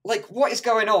 like, what is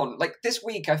going on? Like, this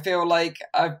week, I feel like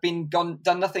I've done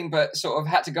nothing but sort of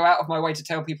had to go out of my way to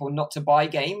tell people not to buy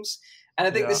games. And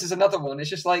I think this is another one. It's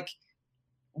just like,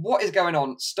 what is going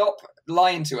on? Stop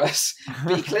lying to us.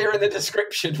 Be clear in the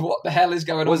description what the hell is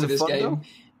going on with this game. Though?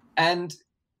 And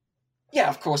yeah,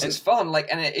 of course, it's fun. Like,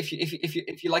 and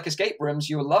if you like escape rooms,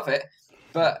 you will love it.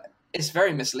 But it's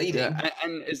very misleading. Yeah.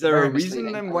 And is there a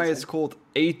reason then why it's called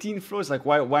 18 floors? Like,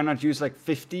 why not use like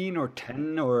 15 or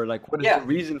 10 or like what is the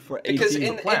reason for 18? Because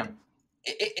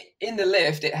in the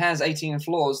lift, it has 18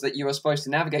 floors that you are supposed to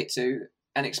navigate to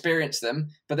and experience them,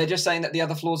 but they're just saying that the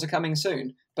other floors are coming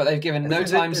soon. But they've given no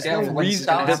time scale for when this is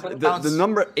going to happen. The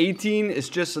number 18 is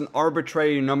just an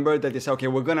arbitrary number that they say, okay,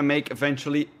 we're going to make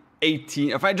eventually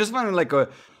 18. If I just wanted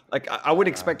I would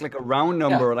expect like a round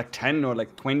number or like 10 or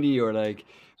like 20 or like...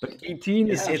 But 18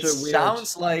 is such a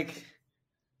weird...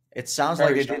 It sounds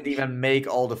like they didn't even make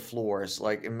all the floors.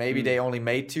 Like maybe they only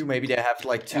made 2. Maybe they have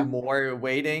like 2 more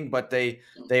waiting. But they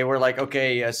were like,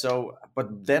 okay, so...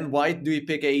 But then why do you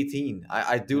pick 18?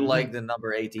 I do like the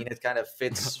number 18. It kind of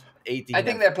fits 18. I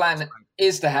think their plan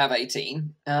is to have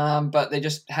 18, but they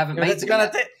just haven't made it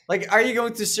yet. Like, are you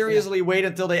going to seriously wait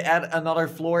until they add another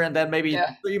floor and then maybe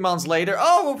 3 months later,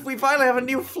 oh, we finally have a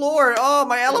new floor. Oh,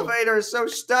 my elevator is so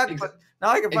stuck, but... Now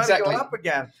I can finally go up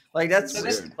again. Like that's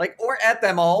or add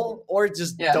them all, or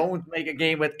just don't make a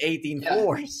game with 18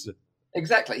 floors.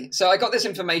 Exactly. So I got this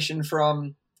information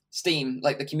from Steam,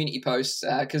 like the community posts,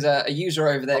 because a user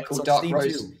over there called Dark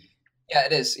Rose. Too. Yeah,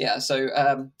 it is. Yeah. So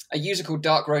a user called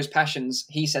Dark Rose Passions,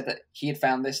 he said that he had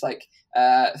found this like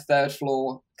 3rd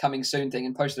floor coming soon thing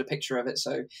and posted a picture of it,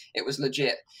 so it was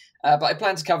legit. But I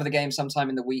plan to cover the game sometime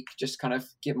in the week, just kind of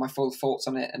give my full thoughts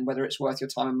on it and whether it's worth your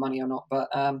time and money or not. But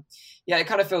it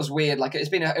kind of feels weird. Like it's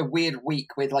been a weird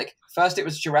week with like, first it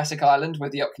was Jurassic Island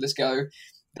with the Oculus Go.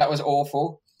 That was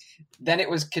awful. Then it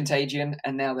was Contagion,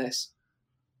 and now this.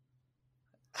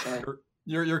 So.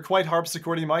 You're quite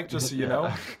harpsichordy, Mike, just so you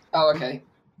know. Oh, okay.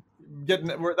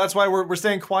 That's why we're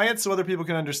staying quiet so other people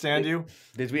can understand you.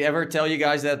 Did we ever tell you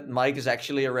guys that Mike is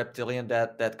actually a reptilian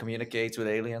that communicates with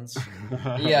aliens?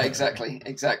 Yeah, exactly.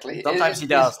 Sometimes he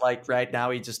does. Like right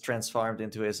now, he just transformed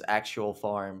into his actual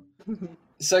farm.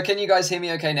 So can you guys hear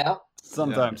me okay now?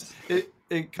 Sometimes. Yeah.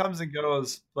 It comes and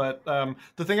goes. But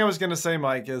the thing I was going to say,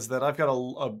 Mike, is that I've got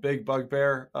a big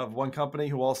bugbear of one company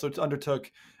who also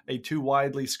undertook a too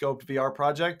widely scoped VR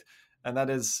project, and that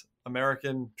is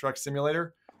American Truck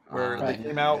Simulator, where they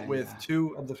came out with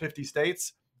 2 of the 50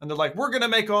 states, and they're like, we're going to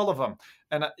make all of them.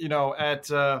 And, at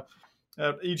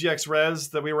EGX Res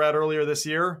that we were at earlier this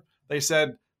year, they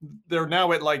said they're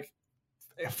now at like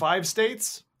 5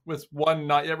 states with 1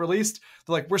 not yet released.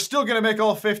 They're like, we're still going to make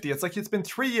all 50. It's like, it's been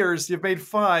 3 years. You've made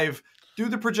 5. Do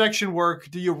the projection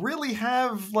work. Do you really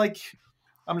have like,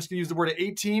 I'm just going to use the word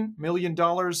 $18 million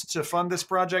to fund this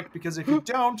project? Because if you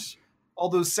don't, all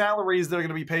those salaries that are going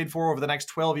to be paid for over the next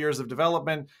 12 years of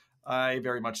development, I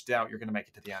very much doubt you're going to make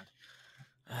it to the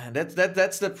end.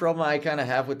 That's the problem I kind of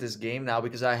have with this game now,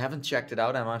 because I haven't checked it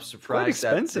out, and I'm surprised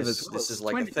that this is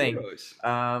like a thing.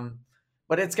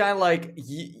 But it's kind of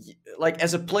like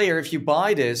as a player, if you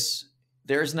buy this,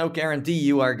 there's no guarantee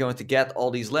you are going to get all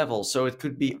these levels. So it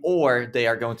could be, or they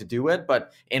are going to do it,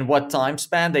 but in what time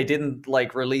span? They didn't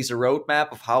like release a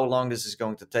roadmap of how long this is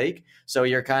going to take. So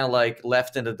you're kind of like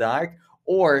left in the dark,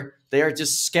 or they are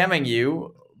just scamming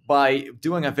you by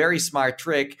doing a very smart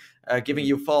trick, giving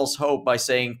you false hope by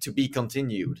saying to be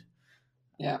continued.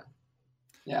 Yeah.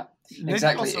 Nathan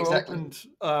Exactly. opened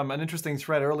an interesting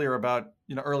thread earlier about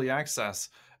early access,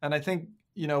 and I think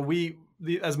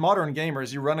as modern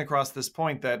gamers, you run across this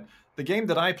point that the game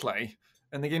that I play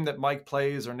and the game that Mike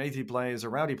plays or Nathy plays or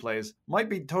Rowdy plays might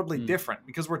be totally different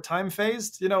because we're time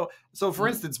phased. So for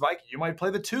instance, Mike, you might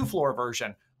play the 2-floor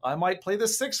version. I might play the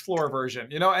 6-floor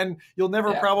version. And you'll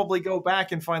never probably go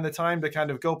back and find the time to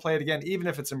kind of go play it again, even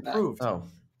if it's improved.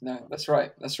 No, that's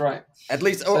right. At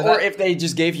least, or if they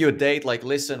just gave you a date, like,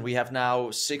 listen, we have now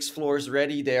 6 floors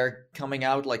ready. They're coming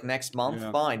out like next month.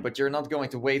 Fine, but you're not going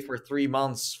to wait for 3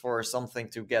 months for something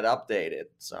to get updated.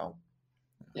 So,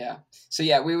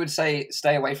 we would say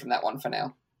stay away from that one for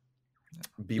now.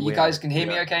 Beware. You guys can hear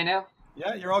me okay now?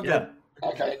 Yeah, you're all good.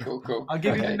 Okay, cool. I'll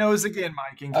give you the nose again,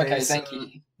 Mike, in case thank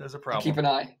you. There's a problem. Keep an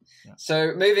eye. Yeah.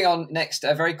 So moving on next,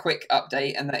 a very quick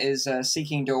update, and that is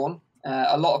Seeking Dawn.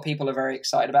 A lot of people are very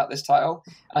excited about this title,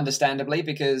 understandably,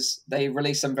 because they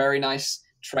released some very nice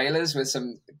trailers with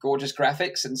some gorgeous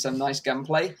graphics and some nice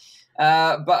gunplay.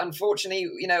 But unfortunately,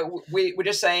 we're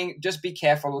just saying, just be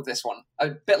careful with this one. A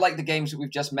bit like the games that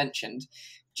we've just mentioned.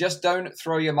 Just don't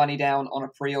throw your money down on a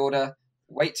pre-order.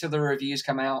 Wait till the reviews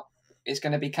come out. It's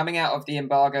going to be coming out of the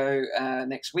embargo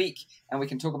next week, and we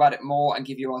can talk about it more and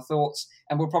give you our thoughts.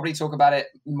 And we'll probably talk about it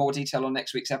in more detail on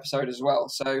next week's episode as well.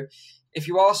 So if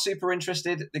you are super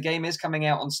interested, the game is coming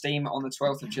out on Steam on the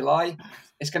 12th of July.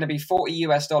 It's going to be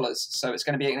 $40, so it's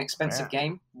going to be an expensive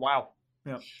game. Wow.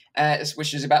 Yeah.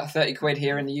 Which is about 30 quid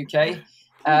here in the UK.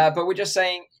 But we're just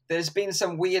saying there's been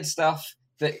some weird stuff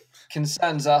that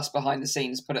concerns us behind the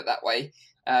scenes, put it that way,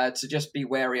 to just be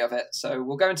wary of it. So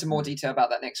we'll go into more detail about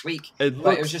that next week. It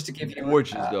was just to give you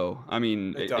gorgeous, though. I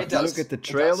mean, if you look at the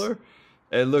trailer,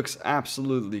 it looks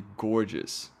absolutely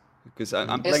gorgeous. Because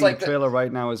I'm playing the trailer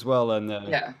right now as well, and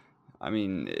I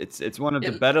mean, it's one of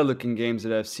the better looking games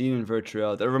that I've seen in virtual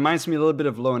reality. It reminds me a little bit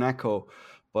of Lone Echo,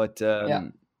 but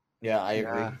I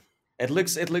agree. It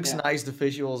looks nice. The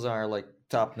visuals are like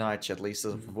top notch, at least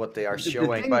of what they are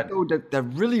showing. The thing, though, that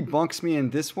really bugs me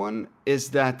in this one is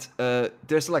that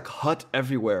there's like HUD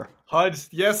everywhere. HUD,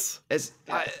 yes.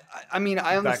 I mean,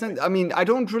 I understand. I mean, I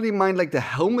don't really mind like the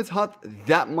helmet HUD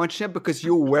that much yet because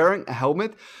you're wearing a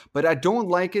helmet, but I don't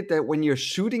like it that when you're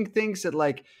shooting things that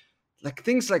like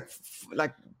things like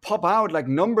pop out, like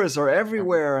numbers are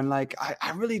everywhere, and like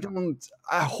I really don't.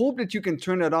 I hope that you can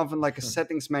turn that off in like a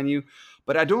settings menu,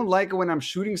 but I don't like it when I'm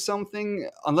shooting something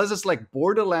unless it's like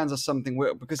Borderlands or something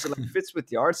because it like fits with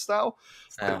the art style.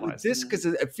 With this, because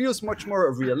it feels much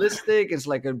more realistic. It's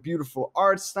like a beautiful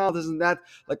art style, this and that.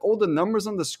 Like all the numbers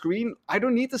on the screen, I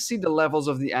don't need to see the levels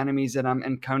of the enemies that I'm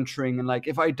encountering, and like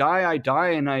if I die, I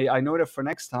die, and I know that for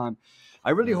next time. I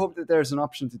really hope that there's an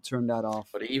option to turn that off.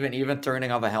 But even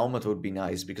turning off a helmet would be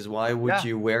nice, because why would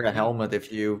you wear a helmet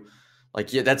if you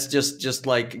that's just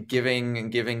like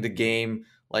giving the game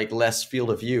like less field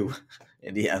of view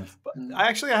in the end. But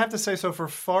I have to say, so for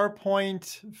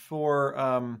Farpoint,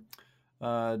 for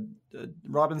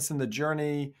Robinson the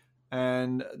Journey,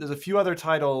 and there's a few other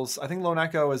titles, I think Lone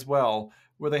Echo as well,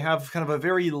 where they have kind of a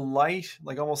very light,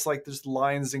 like almost like there's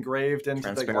lines engraved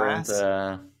into the glass,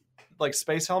 like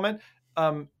space helmet.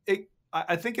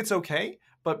 I think it's okay,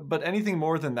 but anything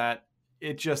more than that,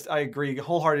 I agree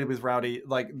wholeheartedly with Rowdy.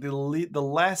 Like the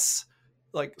less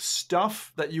like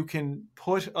stuff that you can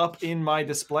put up in my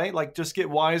display, like just get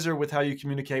wiser with how you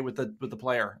communicate with the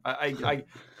player. I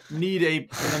need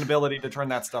an ability to turn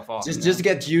that stuff off. Just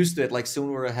get used to it. Like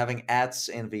soon we're having ads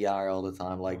in VR all the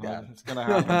time, like that. It's gonna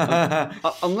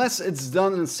happen. Unless it's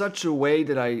done in such a way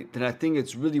that I think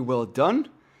it's really well done,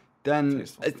 then.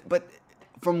 But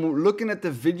from looking at the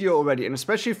video already, and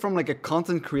especially from like a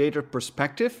content creator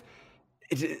perspective,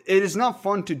 it is not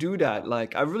fun to do that.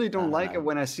 Like I really don't like it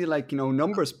when I see like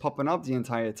numbers popping up the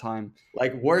entire time.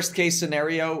 Like worst case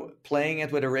scenario, playing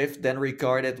it with a Rift, then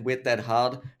record it with that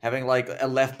HUD, having like a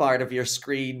left part of your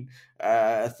screen,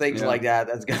 things like that.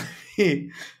 That's gonna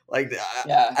be like.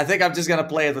 I think I'm just gonna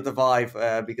play it with the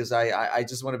Vive because I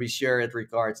just want to be sure it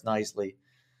records nicely.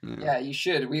 Yeah, you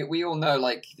should. We all know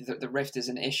like the Rift is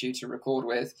an issue to record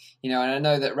with, and I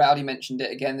know that Rowdy mentioned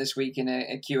it again this week in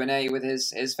a Q&A with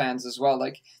his fans as well,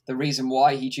 like the reason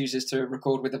why he chooses to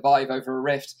record with the Vive over a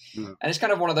Rift. And it's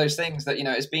kind of one of those things that,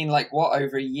 it's been like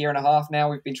over a year and a half now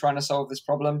we've been trying to solve this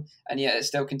problem, and yet it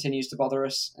still continues to bother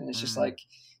us, and it's just like,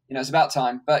 it's about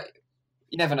time, but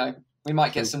you never know. We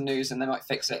might get some news and they might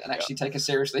fix it and actually take us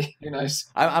seriously. Who knows?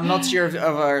 I'm not sure if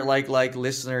our like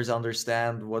listeners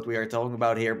understand what we are talking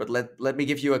about here, but let me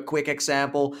give you a quick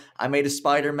example. I made a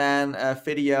Spider-Man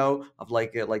video of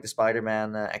like the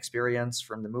Spider-Man experience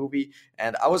from the movie,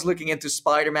 and I was looking into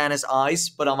Spider-Man's eyes,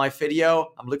 but on my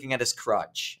video I'm looking at his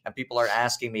crotch, and people are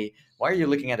asking me, "Why are you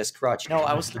looking at his crotch?" No,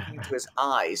 I was looking into his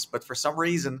eyes, but for some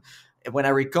reason, when I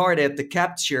record it, the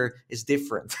capture is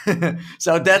different.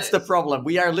 So that's the problem.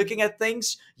 We are looking at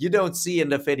things you don't see in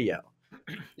the video.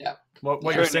 Yeah.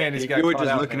 What you're saying is you were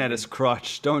just looking at his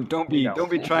crotch. Don't be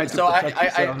trying to. So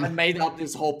I made up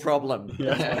this whole problem.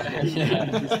 Just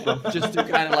to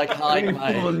kind of like hide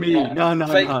my. Me.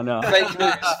 No.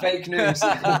 Fake news.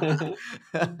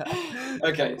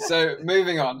 Okay, so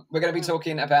moving on, we're going to be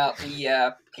talking about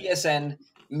the PSN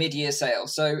mid-year sale.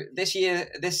 So this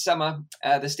summer,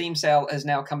 the Steam sale has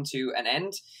now come to an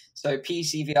end. So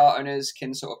PC VR owners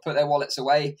can sort of put their wallets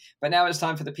away, but now it's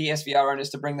time for the PSVR owners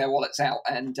to bring their wallets out.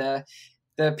 And the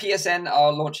PSN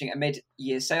are launching a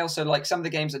mid-year sale. So like some of the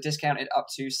games are discounted up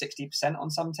to 60%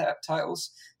 on some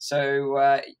titles.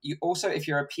 So you also, if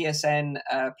you're a PSN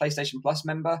PlayStation Plus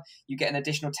member, you get an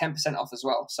additional 10% off as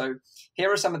well. So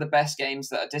here are some of the best games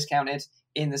that are discounted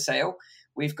in the sale.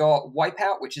 We've got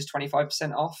Wipeout, which is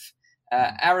 25% off.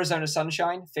 Arizona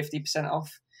Sunshine, 50%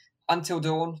 off. Until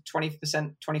Dawn,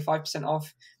 25%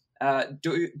 off.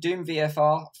 Doom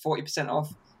VFR, 40%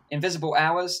 off. Invisible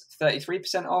Hours,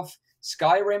 33% off.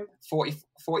 Skyrim,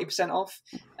 40% off.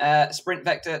 Sprint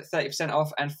Vector, 30%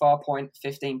 off. And Farpoint,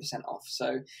 15% off.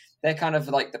 So they're kind of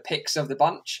like the picks of the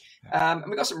bunch. And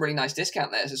we got some really nice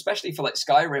discount there, especially for like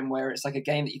Skyrim, where it's like a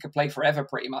game that you could play forever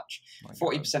pretty much.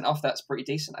 40% off, that's pretty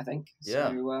decent, I think. Yeah.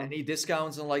 So, any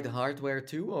discounts on like the hardware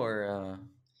too, or?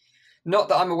 Not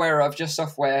that I'm aware of, just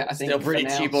software. I think still pretty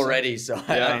cheap already. So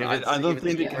yeah, I don't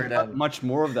think they can have much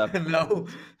more of that. No,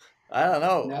 I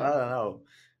don't know.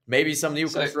 Maybe some new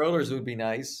controllers would be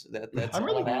nice. That's I'm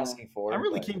really asking for. I'm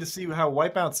really keen to see how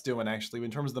Wipeout's doing actually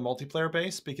in terms of the multiplayer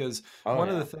base, because one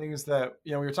of the things that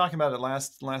we were talking about it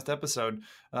last episode,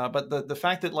 but the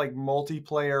fact that like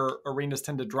multiplayer arenas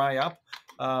tend to dry up,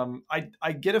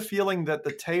 I get a feeling that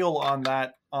the tail on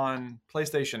that on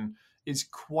PlayStation is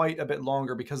quite a bit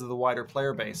longer because of the wider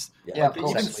player base. Yeah, like,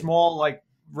 even small like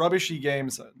rubbishy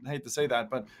games, I hate to say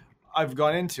that, but I've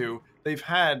gone into, they've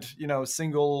had,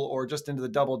 single or just into the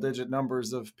double digit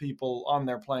numbers of people on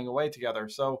there playing away together.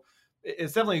 So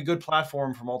it's definitely a good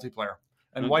platform for multiplayer.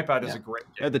 And Wipeout is a great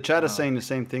game. Yeah, the chat is saying the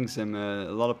same thing, Sim. A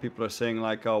lot of people are saying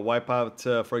like,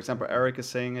 Wipeout, for example, Eric is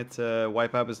saying it,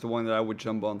 Wipeout is the one that I would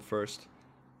jump on first.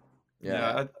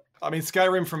 Yeah. I mean,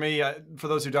 Skyrim for me, for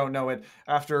those who don't know it,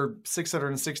 after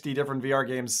 660 different VR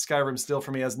games, Skyrim still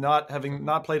for me, having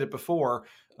not played it before,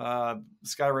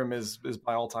 Skyrim is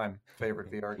my all-time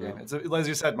favorite VR game. It's as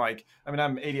you said, Mike. I mean,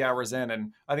 I'm 80 hours in,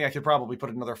 and I think I could probably put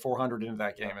another 400 into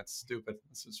that game. It's stupid.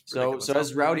 So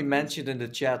as Rowdy mentioned in the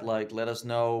chat, like, let us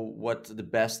know what the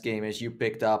best game is you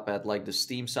picked up at like the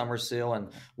Steam Summer Sale, and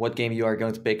what game you are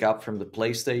going to pick up from the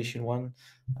PlayStation one.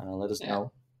 Let us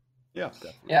know. Yeah,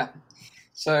 definitely. Yeah.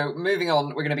 So moving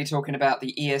on, we're going to be talking about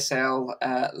the ESL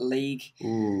League.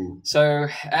 Ooh. So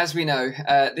as we know,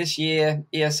 this year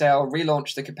ESL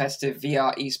relaunched the competitive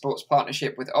VR esports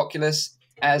partnership with Oculus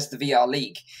as the VR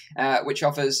League, which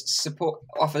offers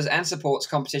and supports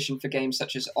competition for games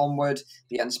such as Onward,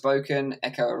 The Unspoken,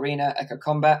 Echo Arena, Echo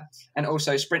Combat, and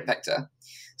also Sprint Vector.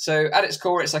 So at its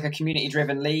core, it's like a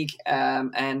community-driven league,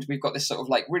 and we've got this sort of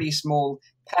like really small,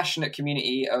 passionate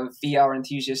community of VR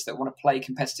enthusiasts that want to play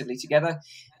competitively together.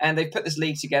 And they've put this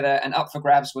league together, and up for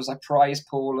grabs was a prize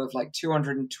pool of like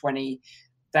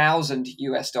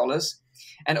 $220,000.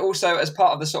 And also, as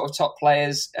part of the sort of top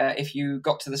players, if you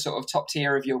got to the sort of top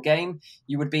tier of your game,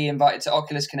 you would be invited to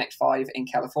Oculus Connect 5 in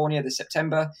California this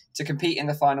September to compete in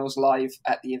the finals live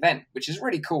at the event, which is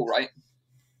really cool, right?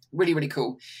 Really, really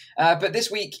cool. But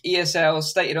this week, ESL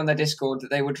stated on their Discord that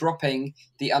they were dropping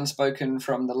the Unspoken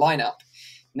from the lineup.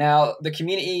 Now, the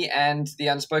community and the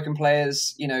Unspoken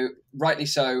players, rightly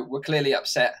so, were clearly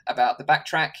upset about the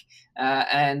backtrack,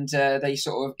 and they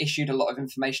sort of issued a lot of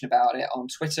information about it on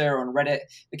Twitter, on Reddit.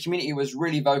 The community was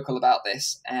really vocal about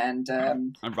this, and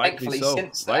rightly so.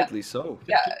 Since that, rightly so.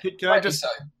 Yeah, can I just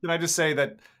say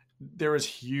that there is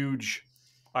huge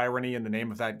irony in the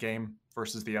name of that game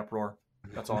versus the uproar.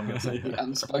 That's all I'm going to say.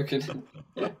 Unspoken.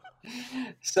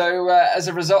 So as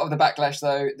a result of the backlash,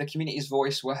 though, the community's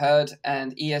voice were heard,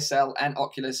 and ESL and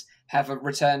Oculus have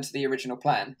returned to the original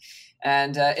plan.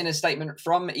 And in a statement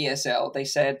from ESL, they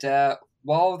said,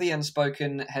 while the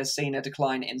Unspoken has seen a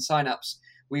decline in signups,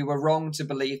 we were wrong to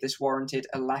believe this warranted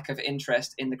a lack of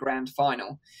interest in the grand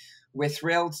final. We're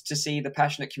thrilled to see the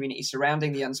passionate community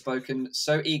surrounding the Unspoken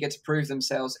so eager to prove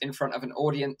themselves in front of an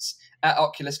audience at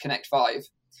Oculus Connect 5.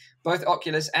 Both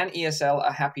Oculus and ESL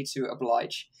are happy to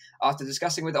oblige. After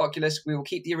discussing with Oculus, we will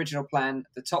keep the original plan.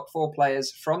 The top 4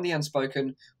 players from the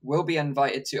Unspoken will be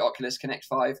invited to Oculus Connect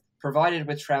 5, provided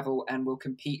with travel, and will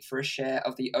compete for a share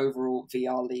of the overall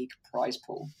VR League prize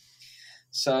pool.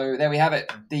 So there we have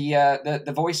it.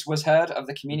 The voice was heard of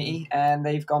the community, and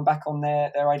they've gone back on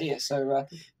their idea. So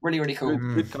really, really cool.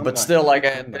 But still, like,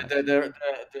 I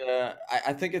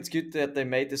think it's good that they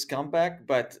made this comeback,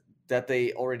 but that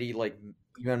they already like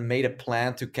even made a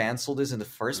plan to cancel this in the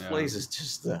first place is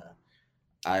just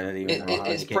I don't even know how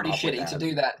it's pretty shitty to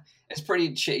do that. It's pretty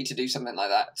shitty to do something like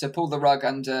that, to pull the rug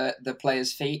under the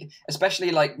players' feet,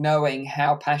 especially like knowing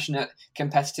how passionate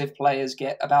competitive players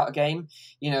get about a game.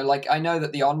 You know, like I know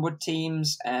that the Onward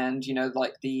teams and, you know,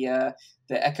 like the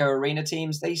Echo Arena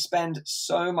teams, they spend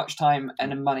so much time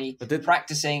and money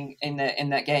practicing in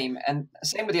that game. And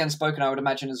same with the Unspoken, I would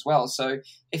imagine as well. So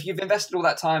if you've invested all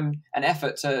that time and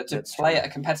effort to play at a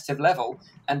competitive level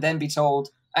and then be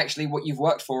told, actually, what you've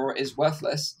worked for is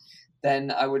worthless,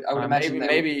 then I would imagine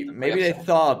maybe they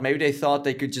thought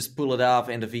they could just pull it off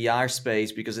in the VR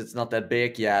space because it's not that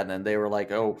big yet, and they were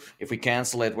like, oh, if we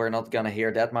cancel it, we're not gonna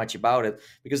hear that much about it,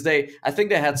 because I think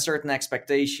they had certain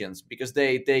expectations because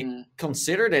they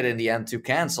considered it in the end to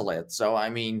cancel it. So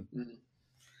I mean,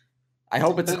 I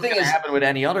hope it's not gonna happen with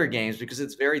any other games, because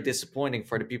it's very disappointing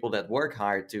for the people that work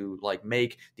hard to like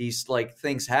make these like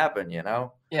things happen, you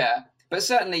know? Yeah. But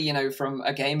certainly, you know, from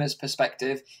a gamer's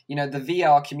perspective, you know, the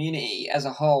VR community as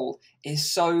a whole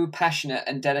is so passionate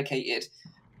and dedicated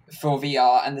for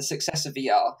VR and the success of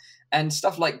VR. And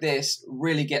stuff like this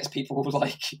really gets people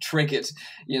like triggered,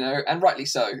 you know, and rightly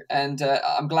so. And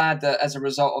I'm glad that as a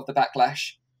result of the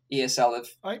backlash, ESL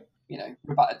have, you know,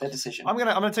 rebutted their decision. I'm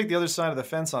gonna take the other side of the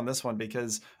fence on this one,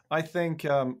 because I think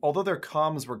although their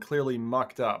comms were clearly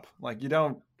mucked up, like you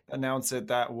don't announce it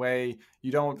that way.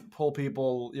 You don't pull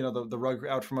people, you know, the rug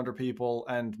out from under people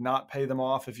and not pay them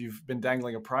off if you've been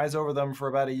dangling a prize over them for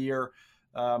about a year.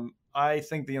 I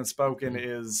think the Unspoken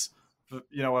is,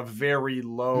 you know, a very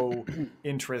low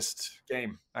interest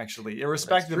game, actually,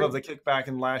 irrespective of the kickback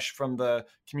and lash from the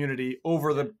community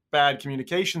over the bad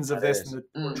communications of this and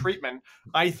the treatment.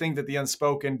 I think that the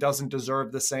Unspoken doesn't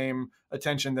deserve the same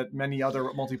attention that many other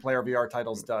multiplayer VR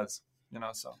titles does. You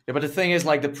know, so yeah, but the thing is,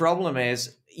 like, the problem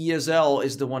is ESL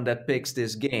is the one that picks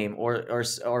this game,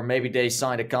 or maybe they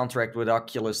signed a contract with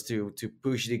Oculus to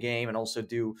push the game and also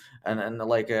do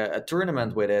a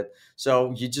tournament with it.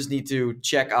 So you just need to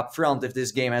check up front if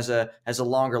this game has a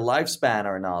longer lifespan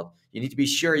or not. You need to be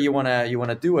sure you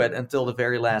wanna do it until the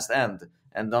very last end,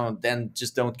 and then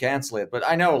just don't cancel it. But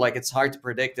I know, like, it's hard to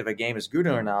predict if a game is good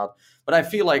or not. But I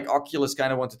feel like Oculus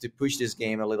kind of wanted to push this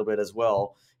game a little bit as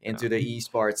well into the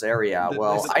esports area.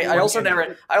 Well, I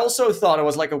also thought it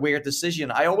was like a weird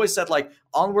decision. I always said like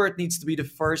Onward needs to be the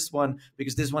first one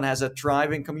because this one has a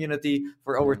thriving community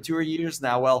for over 2 years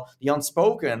now. Well, the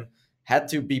Unspoken had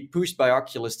to be pushed by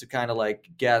Oculus to kind of like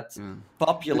get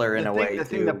popular in a way. The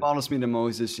thing that bothers me the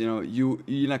most is, you know, you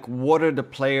like, what are the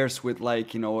players with,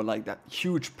 like, you know, like that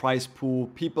huge prize pool,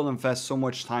 people invest so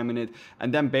much time in it,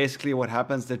 and then basically what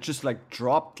happens, they're just like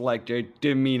dropped, like they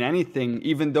didn't mean anything,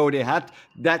 even though they had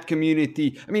that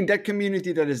community. I mean, that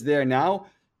community that is there now,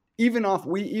 even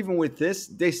with this,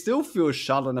 they still feel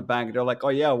shot in the back. They're like, oh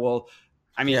yeah, well,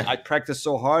 I mean, I practiced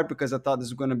so hard because I thought this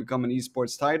was going to become an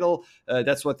esports title.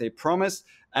 That's what they promised.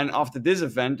 And after this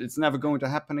event, it's never going to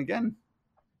happen again.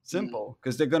 Simple.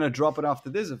 Because they're going to drop it after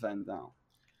this event now.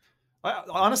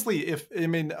 Honestly, it'd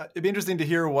be interesting to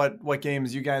hear what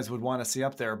games you guys would want to see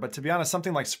up there. But to be honest,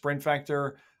 something like Sprint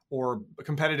Factor or a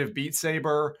competitive Beat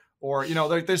Saber, or, you know,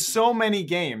 there's so many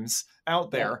games out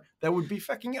there that would be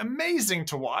fucking amazing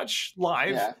to watch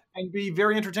live and be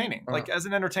very entertaining. Like, as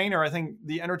an entertainer, I think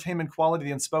the entertainment quality of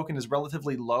the Unspoken is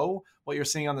relatively low. What you're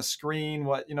seeing on the screen,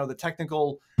 the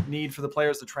technical need for the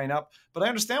players to train up. But I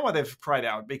understand why they've cried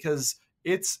out, because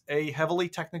it's a heavily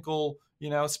technical,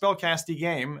 you know, spellcasty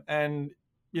game. And,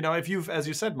 you know, if you've, as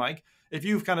you said, Mike, if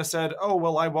you've kind of said, oh,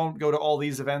 well, I won't go to all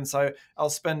these events, I'll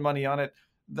spend money on it,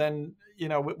 then, you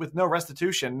know, with no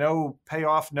restitution, no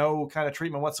payoff, no kind of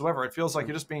treatment whatsoever, it feels like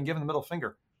you're just being given the middle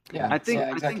finger. Yeah, I think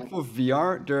for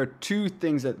VR, there are two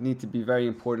things that need to be very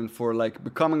important for like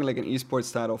becoming like an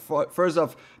esports title. First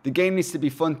off, the game needs to be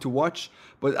fun to watch,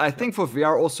 but I think for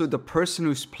VR also the person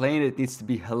who's playing it needs to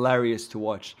be hilarious to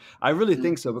watch. I really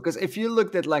think so, because if you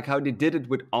looked at like how they did it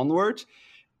with Onward,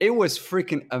 it was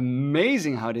freaking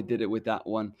amazing how they did it with that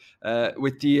one.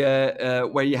 With the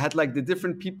where you had like the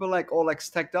different people like all like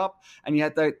stacked up, and you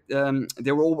had that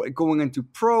they were all going into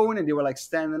prone and they were like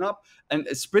standing up. And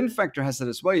Sprint Factor has that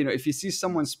as well. You know, if you see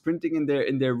someone sprinting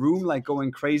in their room, like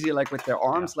going crazy, like with their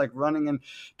arms, like running, and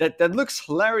that looks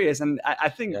hilarious. And I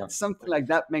think something like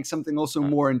that makes something also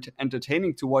more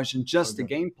entertaining to watch than just the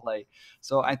gameplay.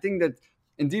 So I think that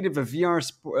indeed, if a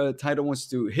VR title wants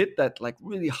to hit that like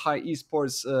really high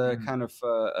esports kind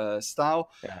of style,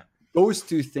 those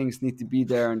two things need to be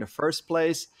there in the first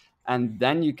place, and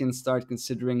then you can start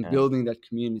considering building that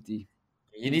community.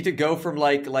 You need to go from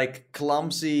like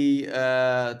clumsy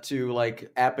to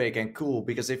like epic and cool,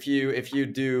 because if you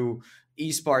do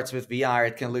esports with VR,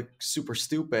 it can look super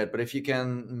stupid. But if you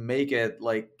can make it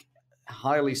like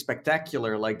highly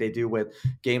spectacular, like they do with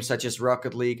games such as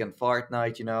Rocket League and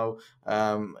Fortnite, you know,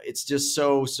 it's just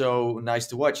so nice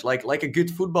to watch, like a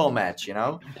good football match, you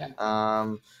know.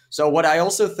 So what I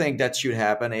also think that should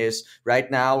happen is right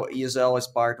now ESL is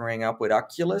partnering up with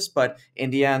Oculus, but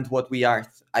in the end, what we are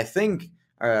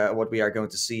going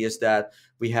to see is that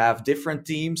we have different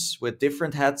teams with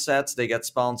different headsets. They get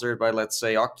sponsored by, let's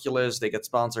say, Oculus. They get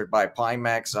sponsored by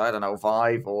Pimax, I don't know,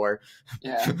 Vive, or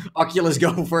Oculus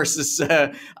Go versus,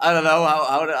 I don't know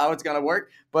how it's going to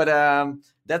work. But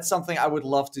that's something I would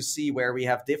love to see, where we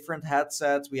have different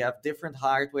headsets, we have different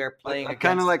hardware playing against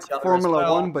kind of like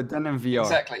Formula 1, but then in VR.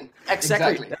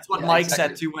 Exactly. That's what Mike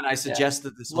said too when I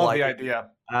suggested this. Love the idea.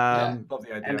 Love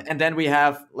the idea. And then we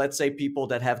have, let's say, people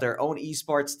that have their own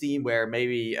esports team, where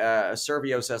maybe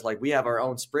Servio says like, we have our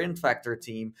own Sprint Factor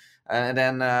team, and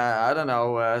then I don't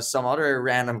know, some other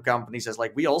random company says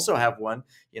like, we also have one,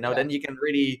 you know. Then you can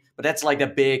really, but that's like the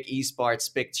big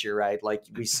esports picture, right? Like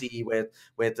we see with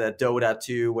Dota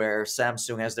 2, where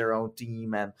Samsung has their own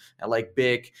team, and like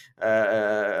big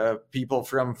people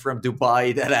from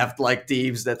Dubai that have like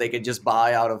teams that they can just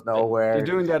buy out of nowhere. They're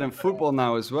doing that in football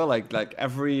now as well. Like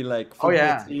every like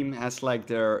football team has like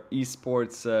their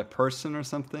esports person or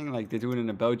something. Like they do it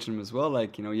in Belgium as well.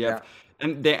 Like, you know, you have.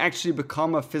 And they actually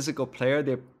become a physical player.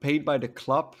 They're paid by the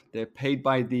club. They're paid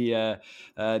by the.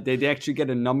 They actually get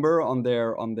a number on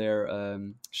their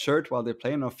shirt while they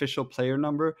play, an official player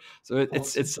number. So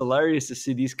it's hilarious to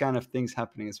see these kind of things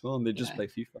happening as well. And they just play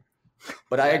FIFA.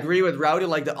 But I agree with Rowdy.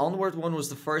 Like the Onward one was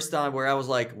the first time where I was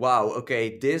like, wow,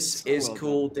 okay, this is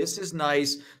cool. This is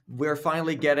nice. We're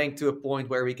finally getting to a point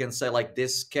where we can say like,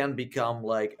 this can become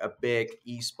like a big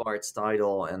esports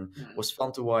title, and was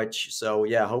fun to watch. So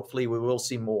yeah, hopefully we will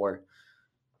see more.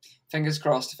 Fingers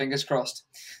crossed, fingers crossed.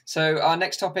 So our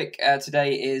next topic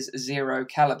today is Zero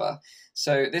Caliber.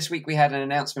 So this week we had an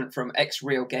announcement from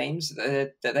X-Real Games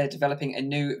that they're developing a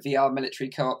new VR military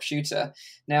co-op shooter.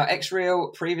 Now, X-Real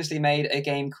previously made a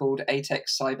game called Atex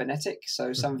Cybernetic,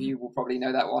 so some of you will probably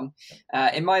know that one.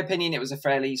 In my opinion, it was a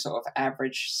fairly sort of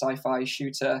average sci-fi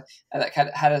shooter that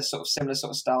had a sort of similar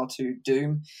sort of style to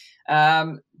Doom.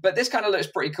 But this kind of looks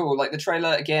pretty cool. Like the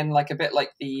trailer, again, like a bit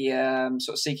like the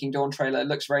sort of Seeking Dawn trailer. It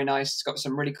looks very nice. It's got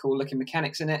some really cool looking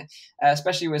mechanics in it,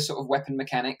 especially with sort of weapon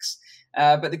mechanics.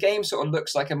 But the game sort of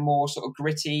looks like a more sort of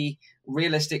gritty,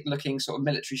 realistic looking sort of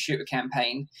military shooter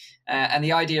campaign. And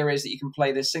the idea is that you can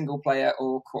play this single player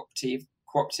or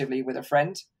cooperatively with a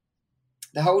friend.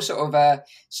 The whole sort of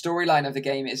storyline of the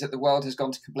game is that the world has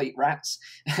gone to complete rats,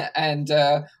 and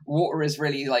water is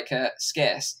really like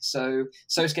scarce. So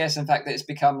scarce, in fact, that it's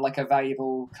become like a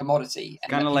valuable commodity.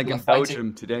 Kind of like in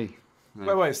Belgium today.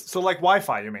 Wait. So like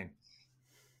Wi-Fi, you mean?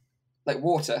 Like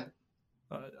water.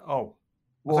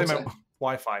 Water.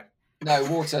 Wi-Fi. No,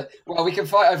 water. Well, we can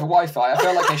fight over Wi-Fi. I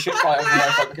feel like I should fight over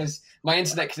Wi-Fi because my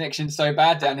internet connection's so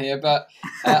bad down here. But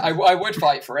I would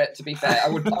fight for it. To be fair, I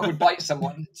would bite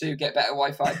someone to get better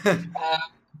Wi-Fi.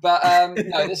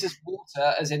 No, this is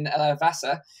water, as in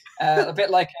Wasser. A bit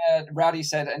like Rowdy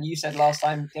said, and you said last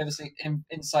time, gave us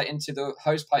insight into the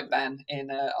hosepipe ban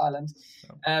in Ireland.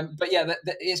 But yeah,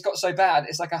 it's got so bad.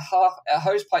 It's like a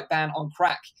hosepipe ban on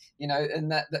crack, you know,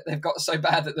 and that they've got so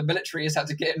bad that the military has had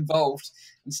to get involved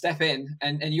and step in.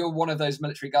 And you're one of those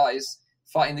military guys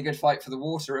fighting the good fight for the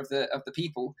water of the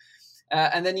people.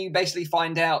 And then you basically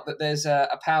find out that there's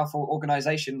a powerful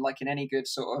organization, like in any good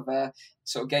sort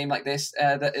of game like this,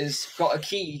 that has got a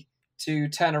key to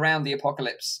turn around the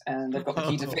apocalypse, and they've got the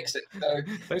key to fix it.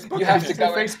 So you have to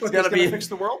go in. Facebook is going to fix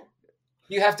the world?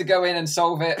 You have to go in and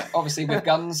solve it, obviously with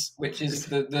guns, which is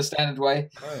the standard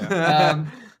way. Oh, yeah.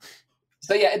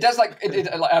 So yeah, it does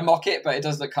I mock it, but it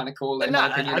does look kind of cool. In my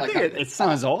opinion. I think it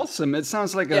sounds awesome. It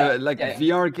sounds like a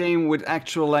VR game with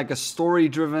actual like a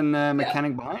story-driven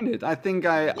mechanic behind it. I think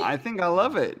I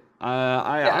love it.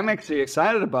 I'm actually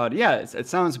excited about it. Yeah, it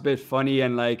sounds a bit funny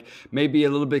and like maybe a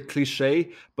little bit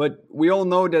cliche, but we all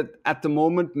know that at the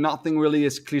moment nothing really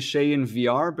is cliche in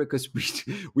VR because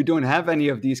we don't have any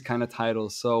of these kind of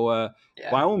titles. So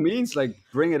by all means, like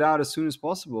bring it out as soon as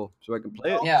possible so I can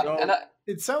play it. Yeah, So, and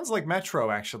It sounds like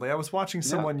Metro, actually. I was watching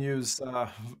someone use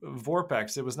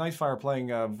Vorpex. It was Nightfire playing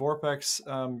Vorpex,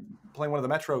 playing one of the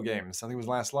Metro games. I think it was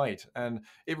Last Light, and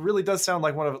it really does sound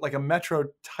like like a Metro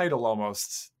title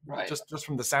almost, right. just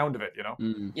from the sound of it, you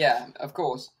know. Yeah, of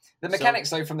course. The mechanics,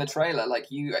 though, from the trailer, like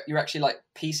you're actually like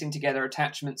piecing together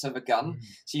attachments of a gun,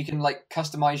 so you can like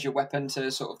customize your weapon to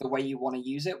sort of the way you want to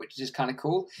use it, which is kind of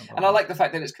cool. And I like the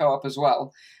fact that it's co-op as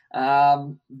well.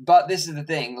 But this is the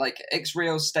thing: like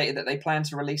Xreal stated that they plan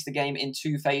to release the game in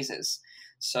 2 phases.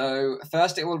 So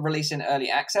first, it will release in early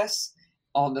access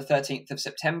on the 13th of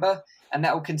September, and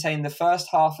that will contain the first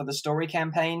half of the story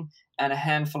campaign and a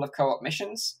handful of co-op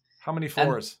missions. How many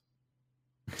floors?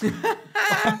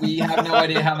 We have no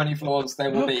idea how many floors there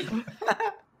will be.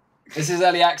 This is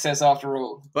early access after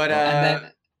all. But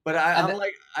I'm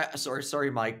like,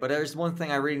 sorry, Mike. But there's one thing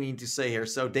I really need to say here.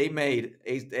 So they made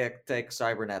Tech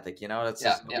Cybernetic. You know, that's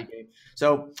just a game.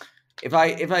 So if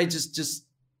I just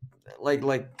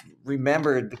like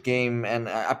remember the game, and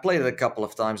I played it a couple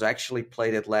of times. I actually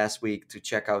played it last week to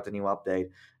check out the new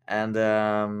update, and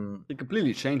it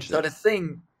completely changed. So the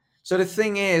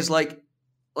thing is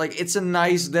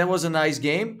that was a nice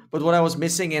game, but what I was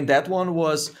missing in that one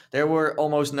was there were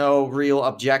almost no real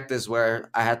objectives where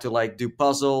I had to like do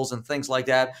puzzles and things like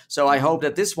that. So I hope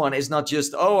that this one is not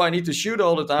just, I need to shoot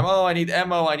all the time. I need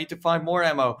ammo. I need to find more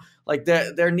ammo. Like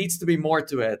there needs to be more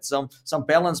to it. Some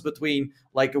balance between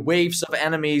like waves of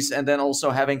enemies and then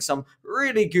also having some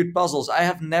really good puzzles. I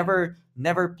have never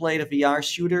played a VR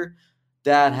shooter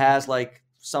that has like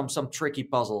some tricky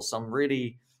puzzles, some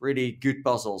really good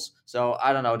puzzles. So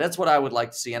I don't know. That's what I would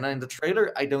like to see. And in the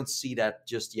trailer, I don't see that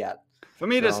just yet. For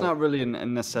me, that's not really a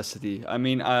necessity. I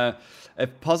mean,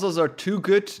 if puzzles are too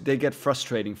good, they get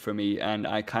frustrating for me, and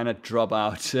I kind of drop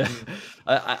out.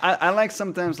 I like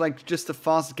sometimes like just the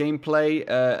fast gameplay.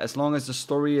 As long as the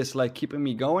story is like keeping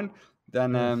me going,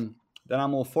 then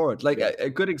I'm all for it. Like a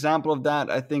good example of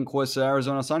that, I think, was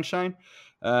Arizona Sunshine.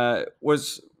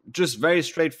 Was just very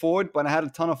straightforward, but I had a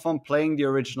ton of fun playing the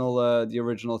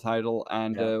original title,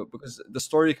 and because the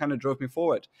story kind of drove me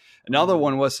forward. Another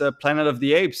one was Planet of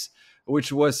the Apes,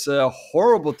 which was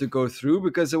horrible to go through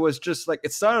because it was just like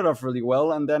it started off really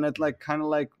well, and then it like kind of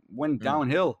like went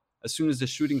downhill as soon as the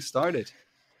shooting started.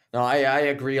 No, I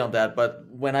agree on that. But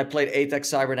when I played Apex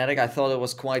Cybernetic, I thought it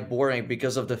was quite boring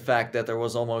because of the fact that there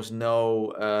was almost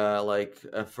no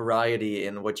variety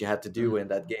in what you had to do in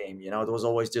that game. You know, there was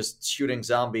always just shooting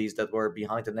zombies that were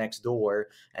behind the next door.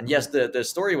 And yes, the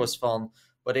story was fun.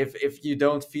 But if you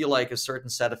don't feel like a certain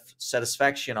set of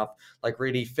satisfaction of like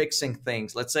really fixing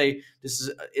things, let's say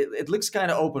it looks kind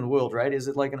of open world, right? Is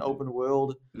it like an open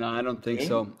world? No, I don't think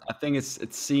so. I think it's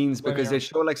scenes because they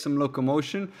show like some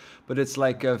locomotion, but it's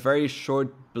like a very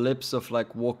short blips of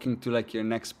like walking to like your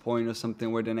next point or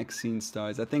something where the next scene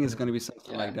starts. I think it's going to be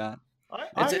something like that.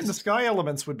 The sky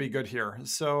elements would be good here.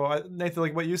 So Nathan,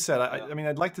 like what you said, I mean,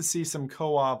 I'd like to see some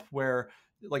co-op where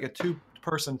like a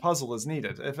 2-person puzzle is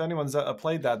needed. If anyone's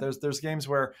played that, there's games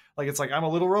where like it's like I'm a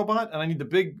little robot and I need the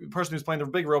big person who's playing the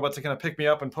big robot to kind of pick me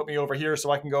up and put me over here so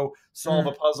I can go solve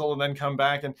a puzzle and then come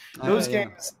back. And those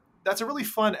games, that's a really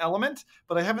fun element,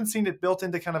 but I haven't seen it built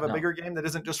into kind of a bigger game that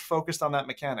isn't just focused on that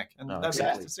mechanic. And that's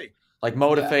nice to see. Like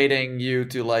motivating you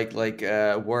to like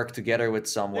work together with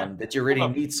someone that you really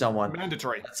need someone.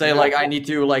 Mandatory. Say like I need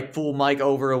to like pull Mike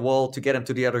over a wall to get him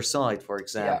to the other side, for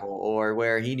example, or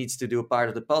where he needs to do a part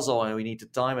of the puzzle and we need to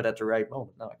time it at the right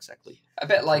moment. No, exactly. A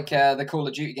bit like the Call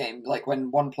of Duty game, like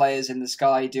when one player's in the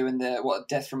sky doing the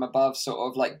death from above sort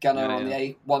of like gunner on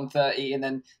the A130, and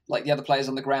then like the other player's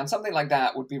on the ground. Something like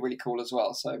that would be really cool as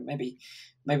well. So maybe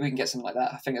we can get something like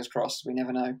that. Fingers crossed. We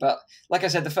never know. But like I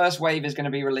said, the first wave is going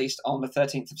to be released on the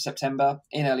 13th of September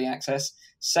in early access.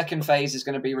 Second phase is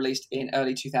going to be released in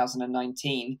early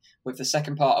 2019 with the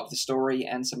second part of the story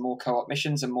and some more co-op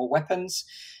missions and more weapons.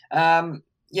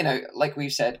 You know, like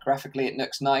we've said, graphically it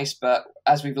looks nice, but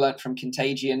as we've learned from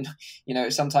Contagion, you know,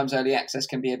 sometimes early access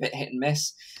can be a bit hit and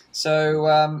miss.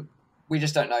 So we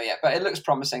just don't know yet, but it looks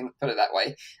promising, put it that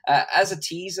way. As a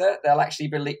teaser, they'll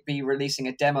actually be releasing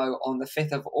a demo on the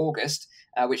 5th of August,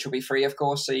 which will be free, of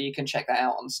course, so you can check that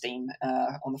out on Steam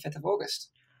on the 5th of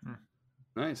August.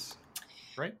 Nice.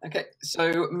 Great. Okay,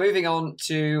 so moving on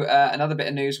to another bit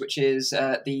of news, which is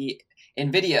the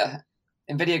NVIDIA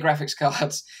NVIDIA graphics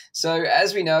cards. So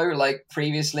as we know, like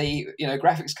previously,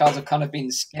 graphics cards have kind of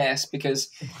been scarce because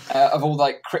of all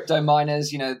like crypto miners,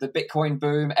 the Bitcoin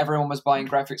boom, everyone was buying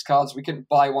graphics cards. We couldn't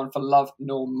buy one for love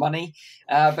nor money.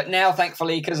 But now,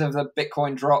 thankfully, because of the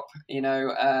Bitcoin drop,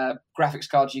 graphics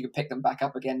cards, you can pick them back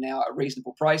up again now at a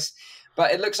reasonable price.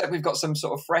 But it looks like we've got some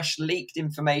sort of fresh leaked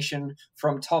information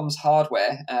from Tom's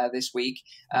Hardware this week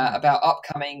about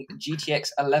upcoming GTX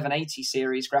 1180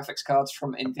 series graphics cards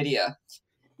from NVIDIA.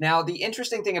 Now, the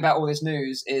interesting thing about all this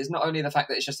news is not only the fact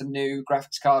that it's just a new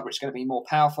graphics card, which is going to be more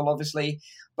powerful, obviously,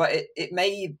 but it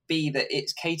may be that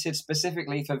it's catered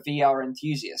specifically for VR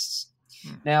enthusiasts.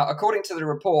 Now, according to the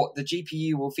report, the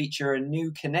GPU will feature a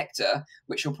new connector,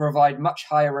 which will provide much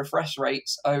higher refresh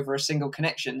rates over a single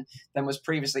connection than was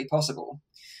previously possible.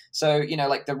 So,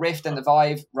 like the Rift and the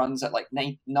Vive runs at like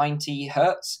 90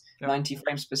 hertz, 90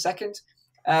 frames per second.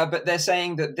 But they're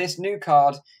saying that this new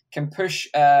card can push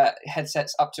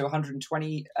headsets up to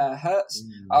 120 hertz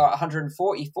or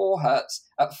 144 hertz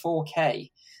at 4K.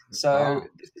 So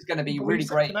this is going to be really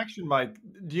great. Connection, Mike.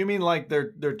 Do you mean like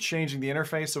they're changing the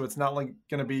interface so it's not like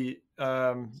going to be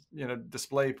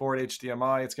DisplayPort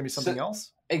HDMI? It's going to be something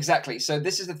else? Exactly. So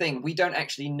this is the thing. We don't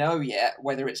actually know yet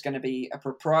whether it's going to be a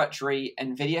proprietary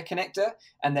NVIDIA connector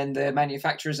and then the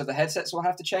manufacturers of the headsets will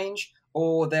have to change,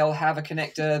 or they'll have a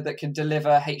connector that can deliver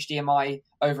HDMI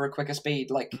over a quicker speed,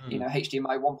 like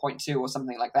HDMI 1.2 or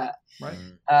something like that.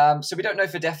 Right. So we don't know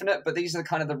for definite, but these are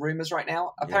kind of the rumors right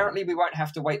now. Apparently, we won't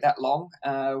have to wait that long.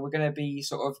 We're going to be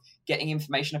sort of getting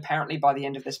information apparently by the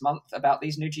end of this month about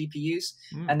these new GPUs,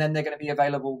 and then they're going to be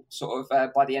available sort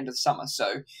of by the end of the summer.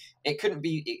 So it's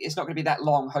not going to be that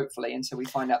long, hopefully, until we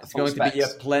find out the full specs. It's going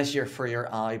to be a pleasure for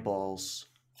your eyeballs.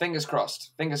 Fingers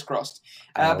crossed.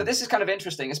 But this is kind of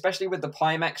interesting, especially with the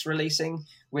Pimax releasing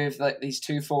with like these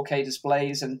two 4K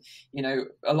displays, and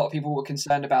a lot of people were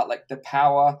concerned about like the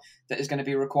power that is going to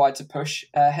be required to push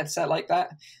a headset like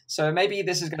that. So maybe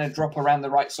this is going to drop around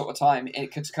the right sort of time.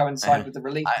 It could coincide with the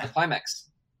release of the Pimax.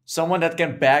 Someone that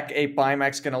can back a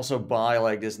Pimax can also buy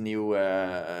like this new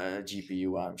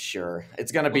GPU. I'm sure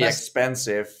it's gonna be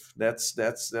expensive. That's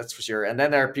for sure. And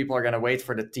then people are gonna wait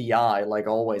for the TI, like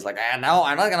always. Like, no,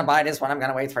 I'm not gonna buy this one. I'm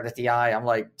gonna wait for the TI. I'm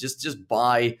like, just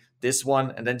buy this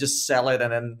one and then just sell it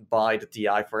and then buy the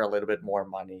TI for a little bit more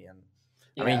money. And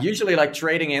I mean, usually like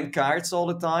trading in cards all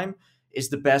the time is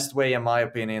the best way, in my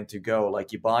opinion, to go.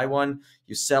 Like you buy one,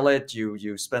 you sell it,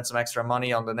 you spend some extra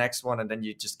money on the next one, and then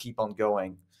you just keep on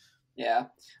going. Yeah,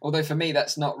 although for me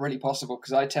that's not really possible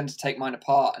because I tend to take mine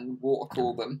apart and water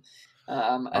cool them,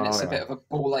 and it's a bit of a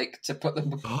ball ache to pull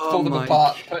them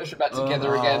apart, push them back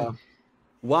together again.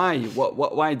 Why?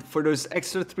 Why? For those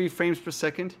extra 3 frames per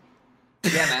second?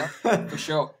 Yeah, man, for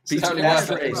sure. It's totally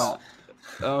worth it.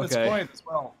 Okay. It's point as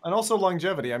well, and also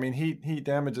longevity. I mean, heat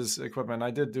damages equipment.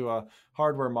 I did do a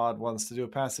hardware mod once to do a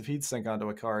passive heat sink onto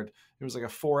a card. It was like a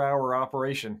 4-hour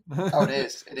operation. Oh, it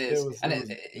is.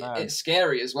 It's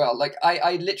scary as well. Like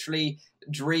I literally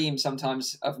dream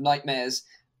sometimes of nightmares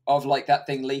of like that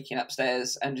thing leaking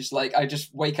upstairs, and just like I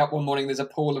just wake up one morning, there's a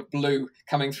pool of blue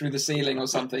coming through the ceiling or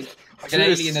something. Like an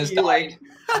alien has died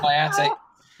in my attic.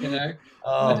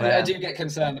 I do get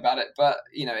concerned about it, but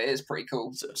it is pretty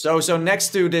cool. So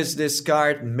next to this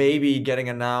card maybe getting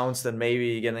announced and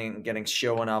maybe getting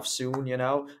shown off soon,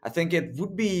 I think it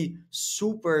would be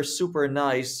super, super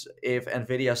nice if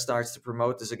NVIDIA starts to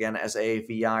promote this again as a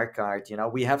VR card.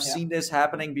 We have seen this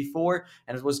happening before,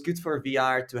 and it was good for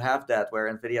VR to have that,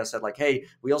 where NVIDIA said like, hey,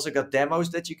 we also got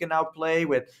demos that you can now play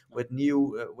with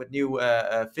new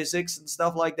physics and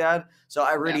stuff like that. So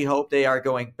I really hope they are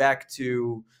going back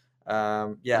to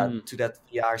to that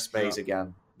VR space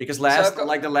again, because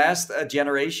the last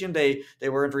generation they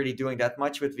weren't really doing that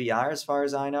much with VR as far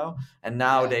as I know, and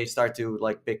now they start to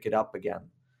like pick it up again.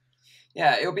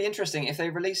 Yeah, it'll be interesting if they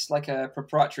release like a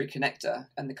proprietary connector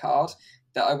and the card.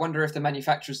 That I wonder if the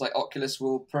manufacturers like Oculus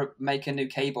will make a new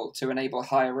cable to enable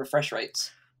higher refresh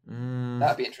rates.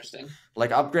 That'd be interesting. Like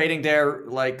upgrading their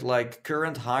like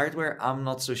current hardware, I'm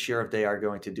not so sure if they are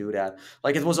going to do that.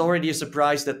 Like it was already a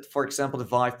surprise that, for example, the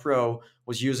Vive Pro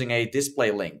was using a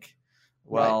display link.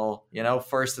 Well,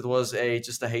 first it was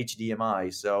just a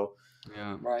HDMI, so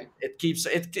it keeps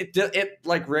it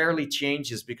like rarely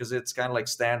changes because it's kind of like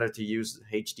standard to use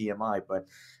HDMI, but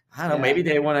I don't know, maybe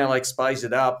they want to like spice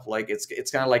it up. Like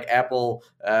it's kind of like Apple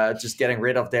just getting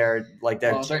rid of their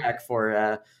jack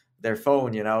for their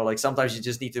phone, like sometimes you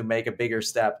just need to make a bigger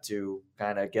step to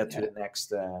kind of get to the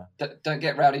next. Don't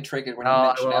get Rowdy triggered when you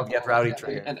mention Apple. I won't get Rowdy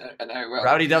triggered.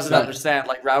 Rowdy doesn't understand.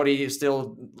 Like Rowdy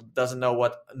still doesn't know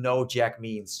what no jack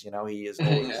means. He is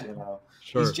always,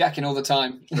 Sure. He's jacking all the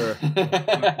time. Sure.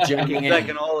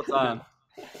 Jacking all the time.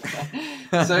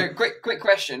 So quick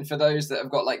question for those that have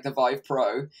got like the Vive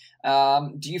Pro.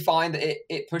 Do you find that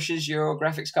it pushes your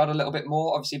graphics card a little bit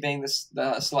more? Obviously, being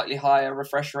the slightly higher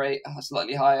refresh rate,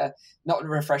 slightly higher, not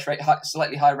refresh rate,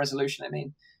 slightly higher resolution. I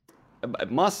mean,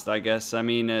 it must, I guess. I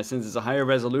mean, since it's a higher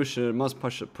resolution, it must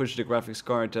push the graphics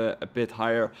card a bit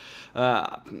higher.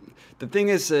 The thing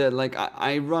is, like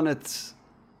I run it.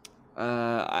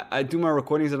 I do my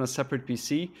recordings on a separate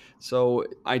PC, so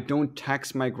I don't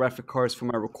tax my graphic cards for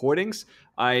my recordings.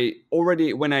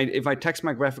 If I tax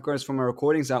my graphic cards for my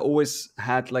recordings, I always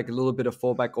had like a little bit of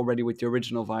fallback already with the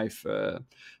original Vive.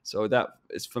 So that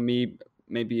is for me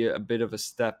maybe a bit of a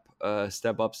step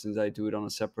up since I do it on a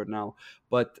separate now.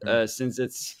 But since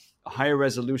it's a higher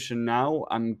resolution now,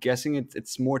 I'm guessing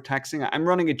it's more taxing. I'm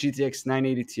running a GTX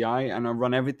 980 Ti, and I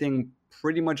run everything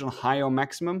pretty much on high or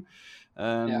maximum.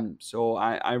 So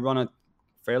I run it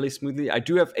fairly smoothly. I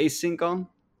do have async on.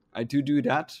 I do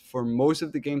that for most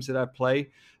of the games that I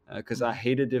play, because I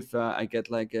hate it if I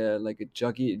get like a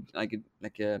juggy, like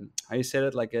a how you said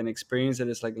it, like an experience that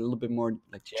is like a little bit more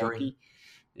like juggy.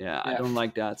 Yeah, I don't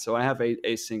like that. So I have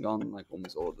async on like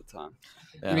almost all the time.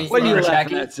 You mean, What are you laughing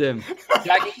Jackie? at, Tim?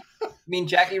 Jackie? You mean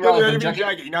Jackie rather than Juggy?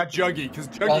 Jackie, not Juggy, because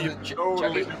Juggy is a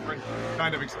totally different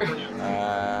kind of experience.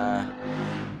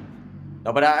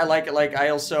 No, but I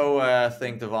also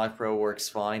think the Vive Pro works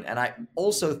fine, and I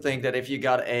also think that if you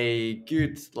got a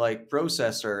good like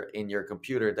processor in your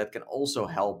computer, that can also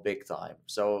help big time.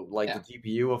 So like the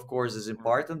GPU, of course, is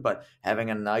important, but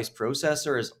having a nice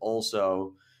processor is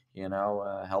also,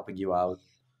 helping you out.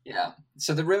 Yeah.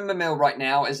 So the rumor mill right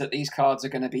now is that these cards are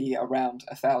going to be around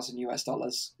 $1,000 US.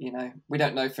 We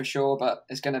don't know for sure, but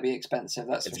it's going to be expensive.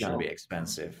 It's going to be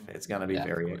expensive. It's going to be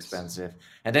very expensive.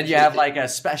 And then you have like a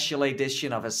special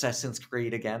edition of Assassin's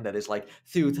Creed again that is like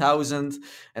 2,000.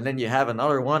 And then you have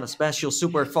another one, a special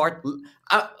super fart.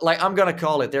 I'm going to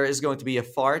call it. There is going to be a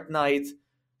Fortnite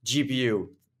GPU.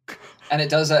 And it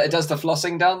does the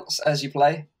flossing dance as you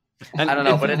play. And I don't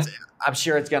know, but I'm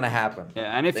sure it's gonna happen.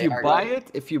 Yeah, and if you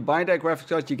buy that graphics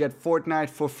card, you get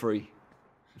Fortnite for free.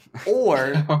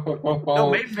 Or no,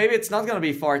 maybe it's not gonna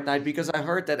be Fortnite, because I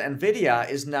heard that Nvidia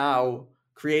is now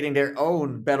creating their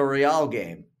own battle royale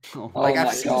game.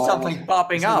 I've seen something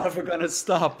popping up. It's never gonna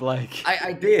stop. Like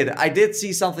I did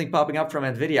see something popping up from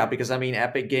Nvidia, because I mean,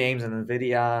 Epic Games and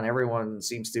Nvidia and everyone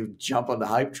seems to jump on the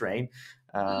hype train.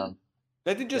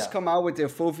 They did just come out with their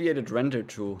foveated render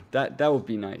tool. That would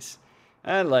be nice.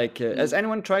 And has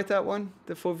anyone tried that one?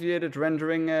 The foveated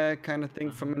rendering kind of thing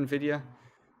from Nvidia?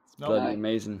 It's bloody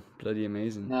amazing. Bloody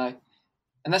amazing. No.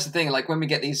 And that's the thing, like when we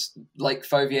get these like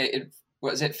foveated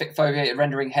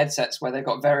rendering headsets where they've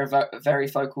got very, very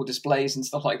focal displays and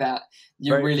stuff like that,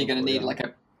 you're really going to need like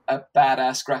a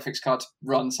badass graphics card to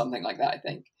run something like that, I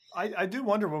think. I do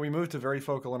wonder when we move to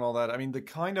varifocal and all that. I mean, the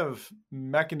kind of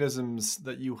mechanisms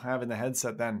that you have in the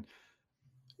headset then,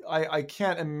 I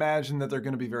can't imagine that they're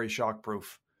going to be very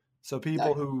shockproof. So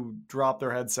people who drop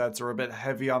their headsets are a bit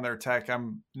heavy on their tech.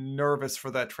 I'm nervous for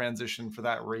that transition for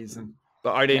that reason.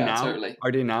 But are they now? Totally.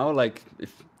 Are they now?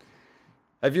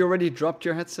 Have you already dropped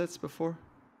your headsets before?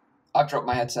 I've dropped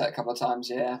my headset a couple of times,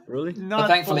 yeah. Really? But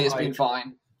thankfully it's been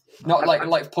fine. Not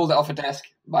like pulled it off a desk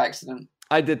by accident.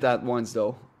 I did that once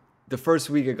though. The first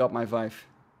week I got my Vive.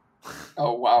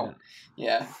 Oh wow!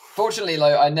 Yeah. Fortunately,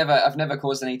 though, I've never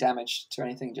caused any damage to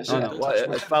anything just yet.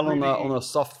 It fell on a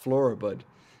soft floor, but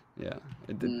yeah,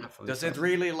 it did. Does it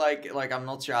really like I'm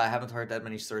not sure. I haven't heard that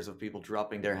many stories of people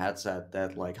dropping their headset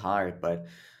that like hard, but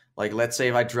like let's say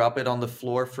if I drop it on the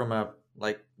floor from a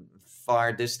like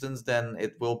far distance, then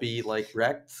it will be like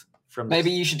wrecked.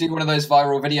 Maybe you should do one of those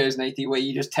viral videos, Nathan, where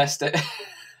you just test it.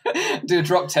 Do a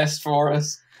drop test for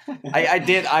us. I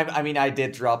did. I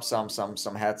did drop some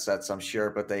headsets, I'm sure,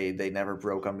 but they never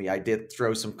broke on me. I did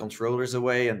throw some controllers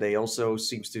away, and they also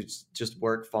seems to just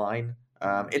work fine.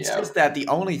 It's just that the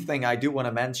only thing I do want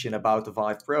to mention about the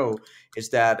Vive Pro is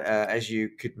that, as you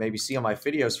could maybe see on my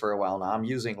videos for a while now, I'm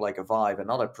using like a Vive,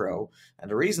 another Pro,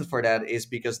 and the reason for that is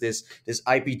because this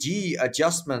IPG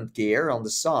adjustment gear on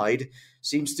the side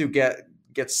seems to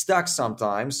get stuck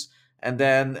sometimes. And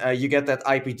then you get that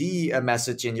IPD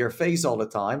message in your face all the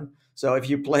time. So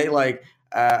if you play like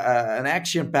an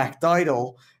action-packed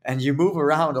title and you move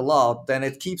around a lot, then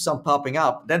it keeps on popping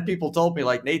up. Then people told me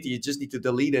like, Nate, you just need to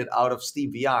delete it out of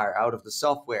Steam VR, out of the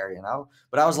software,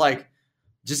 But I was like,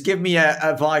 just give me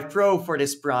a Vive Pro for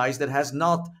this price that has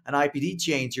not an IPD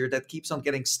changer that keeps on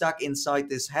getting stuck inside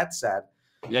this headset.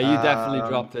 Yeah, you definitely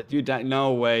dropped it.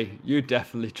 No way. You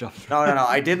definitely dropped it. No.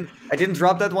 I didn't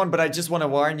drop that one, but I just want to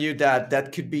warn you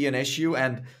that could be an issue.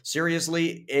 And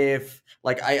seriously, if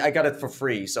like I got it for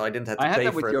free, so I didn't have to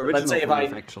pay for it. Let's say if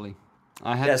actually.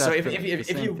 I had Yeah, that. so if the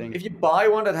same thing. if you buy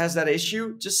one that has that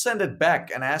issue, just send it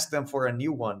back and ask them for a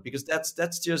new one, because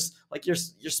that's just like you're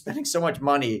spending so much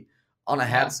money on a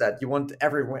headset. You want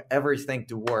everything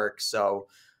to work. So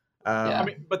I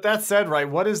mean, but that said, right,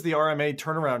 what is the RMA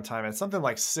turnaround time? It's something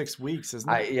like 6 weeks, isn't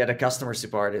it? yeah, the customer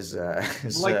support is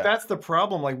like that's the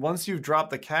problem. Like once you've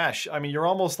dropped the cash, I mean, you're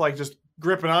almost like just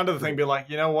gripping onto the thing, be like,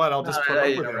 you know what, I'll just put up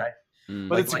with it. Right.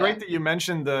 But it's great that you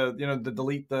mentioned the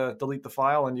delete the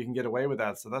file, and you can get away with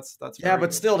that. So that's yeah, but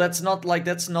good. still, that's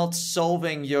not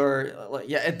solving your.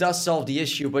 It does solve the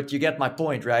issue, but you get my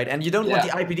point, right? And you don't want the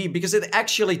IPD because it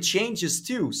actually changes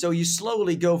too. So you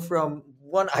slowly go from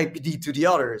one IPD to the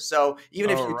other. So even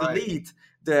if you delete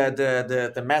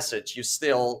the message, you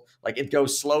still like it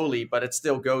goes slowly, but it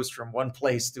still goes from one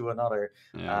place to another.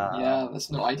 That's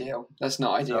not ideal. That's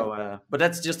not ideal. So, but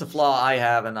that's just a flaw I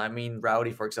have, and I mean,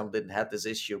 Rowdy, for example, didn't have this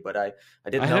issue, but I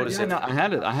didn't notice it. No, I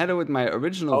had it. I had it with my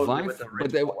original Vive,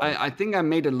 but I think I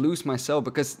made it loose myself,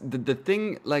 because the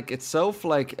thing like itself,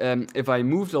 like if I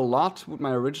moved a lot with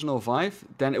my original Vive,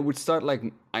 then it would start like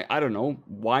I don't know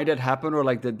why that happened, or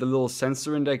like the little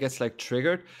sensor in there gets like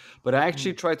triggered. But I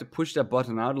actually tried to push that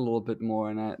button out a little bit more,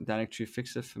 and that actually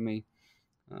fixed it for me.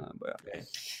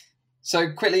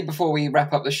 So quickly before we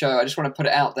wrap up the show, I just want to put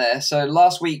it out there. So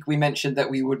last week we mentioned that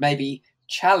we would maybe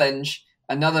challenge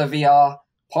another VR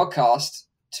podcast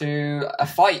to a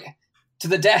fight to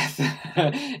the death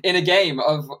in a game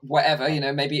of whatever,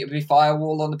 maybe it'll be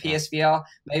Firewall on the PSVR,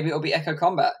 maybe it'll be Echo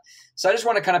Combat. So I just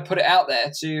want to kind of put it out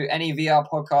there to any VR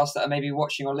podcasts that are maybe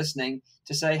watching or listening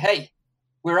to say, hey,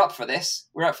 we're up for this.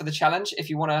 We're up for the challenge. If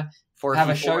you want to have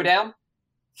a showdown,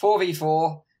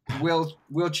 4v4,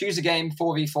 we'll choose a game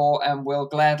 4v4, and we'll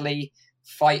gladly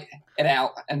fight it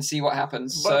out and see what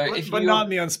happens. But not in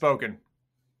the Unspoken.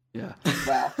 Yeah.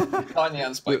 Wow. Not in the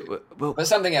Unspoken. But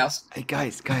something else. Hey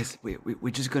guys,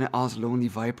 we're just gonna ask Lonely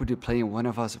Viper to play in one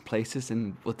of our places,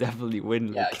 and we'll definitely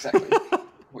win. Yeah, exactly.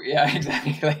 Yeah,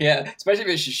 exactly. Yeah, especially if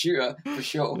it's a shooter, for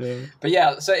sure. Yeah. But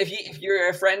yeah, so if you're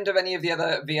a friend of any of the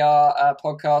other VR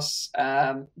podcasts,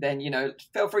 then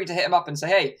feel free to hit them up and say,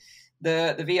 hey,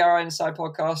 the VR Inside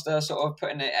podcast are sort of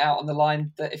putting it out on the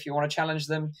line that if you want to challenge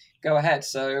them, go ahead.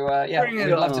 So we'd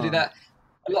love to do that.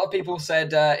 A lot of people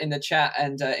said in the chat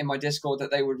and in my Discord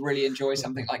that they would really enjoy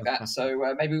something like that.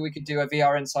 So maybe we could do a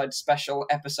VR Inside special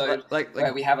episode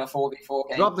where we have a 4v4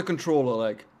 game. Drop the controller,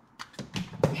 like.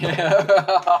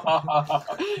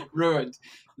 Ruined.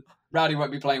 Rowdy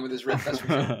won't be playing with his Rift, that's for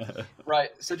sure. Right,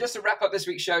 so just to wrap up this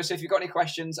week's show, so if you've got any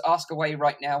questions, ask away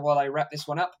right now while I wrap this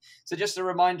one up. So just a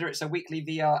reminder, it's a weekly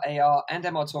VR, AR, and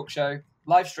MR talk show,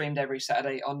 live streamed every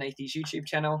Saturday on Nathy's YouTube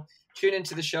channel. Tune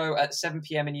into the show at 7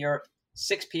 p.m. in Europe,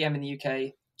 6 p.m. in the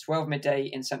UK, 12 midday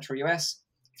in Central US.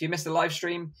 If you missed the live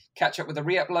stream, catch up with a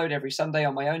re-upload every Sunday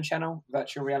on my own channel,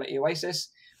 Virtual Reality Oasis,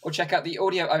 or check out the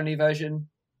audio-only version,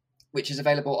 which is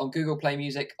available on Google Play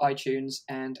Music, iTunes,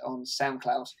 and on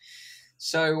SoundCloud.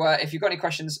 So if you've got any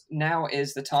questions, now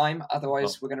is the time.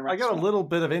 Otherwise, we're going to wrap. I got a little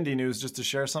bit of indie news just to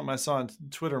share, something I saw on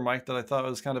Twitter, Mike, that I thought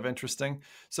was kind of interesting.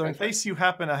 So in case you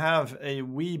happen to have a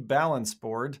Wii balance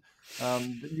board,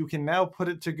 you can now put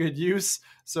it to good use.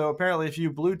 So apparently if you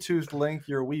Bluetooth link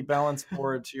your Wii balance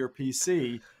board to your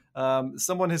PC,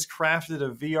 someone has crafted a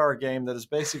VR game that is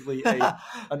basically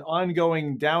an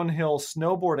ongoing downhill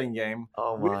snowboarding game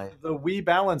with the Wii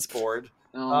balance board.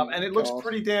 And it looks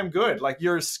pretty damn good. Like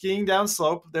you're skiing down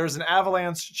slope, there's an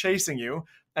avalanche chasing you,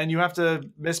 and you have to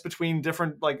miss between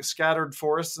different like scattered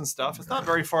forests and stuff. It's not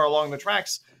very far along the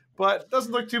tracks, but it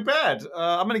doesn't look too bad.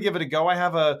 I'm going to give it a go. I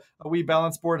have a Wii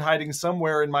balance board hiding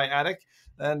somewhere in my attic,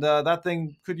 and that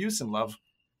thing could use some love.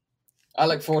 I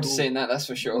look forward to seeing that, that's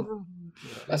for sure.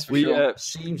 That's for sure.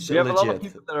 Seems we have a lot of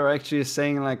people that are actually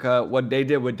saying like what they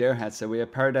did with their headset. We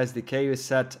have Paradise Decay who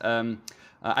said,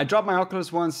 I dropped my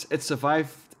Oculus once, it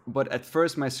survived, but at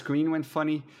first my screen went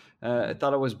funny. I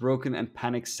thought it was broken and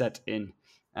panic set in.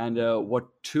 And what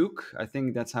took, I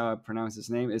think that's how I pronounce his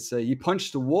name, is he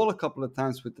punched the wall a couple of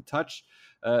times with the touch,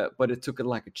 but it took it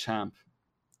like a champ.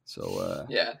 So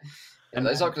yeah. And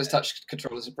those Oculus Touch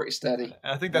controllers are pretty sturdy.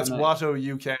 I think that's Watto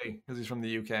UK, because he's from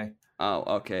the UK.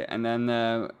 Oh, okay. And then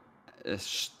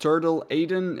Sturtle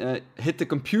Aiden hit the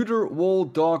computer wall,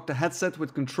 dogged the headset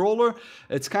with controller.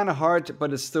 It's kind of hard,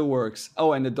 but it still works.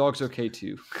 Oh, and the dog's okay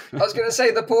too. I was going to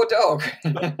say the poor dog.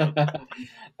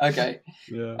 Okay.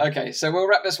 Yeah. Okay, so we'll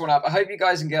wrap this one up. I hope you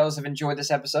guys and girls have enjoyed this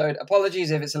episode.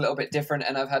 Apologies if it's a little bit different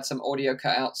and I've had some audio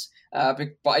cutouts.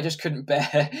 but I just couldn't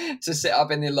bear to sit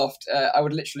up in the loft. I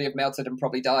would literally have melted and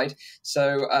probably died.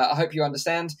 So I hope you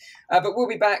understand. But we'll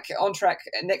be back on track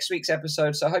next week's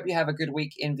episode. So I hope you have a good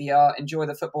week in VR. Enjoy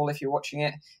the football if you're watching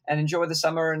it, and enjoy the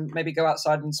summer, and maybe go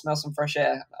outside and smell some fresh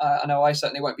air. I know I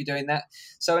certainly won't be doing that.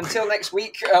 So until next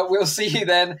week, we'll see you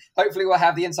then. Hopefully we'll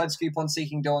have the inside scoop on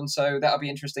Seeking Dawn, so that'll be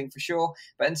interesting for sure.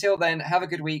 But until then, have a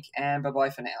good week, and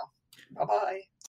bye-bye for now. Bye-bye.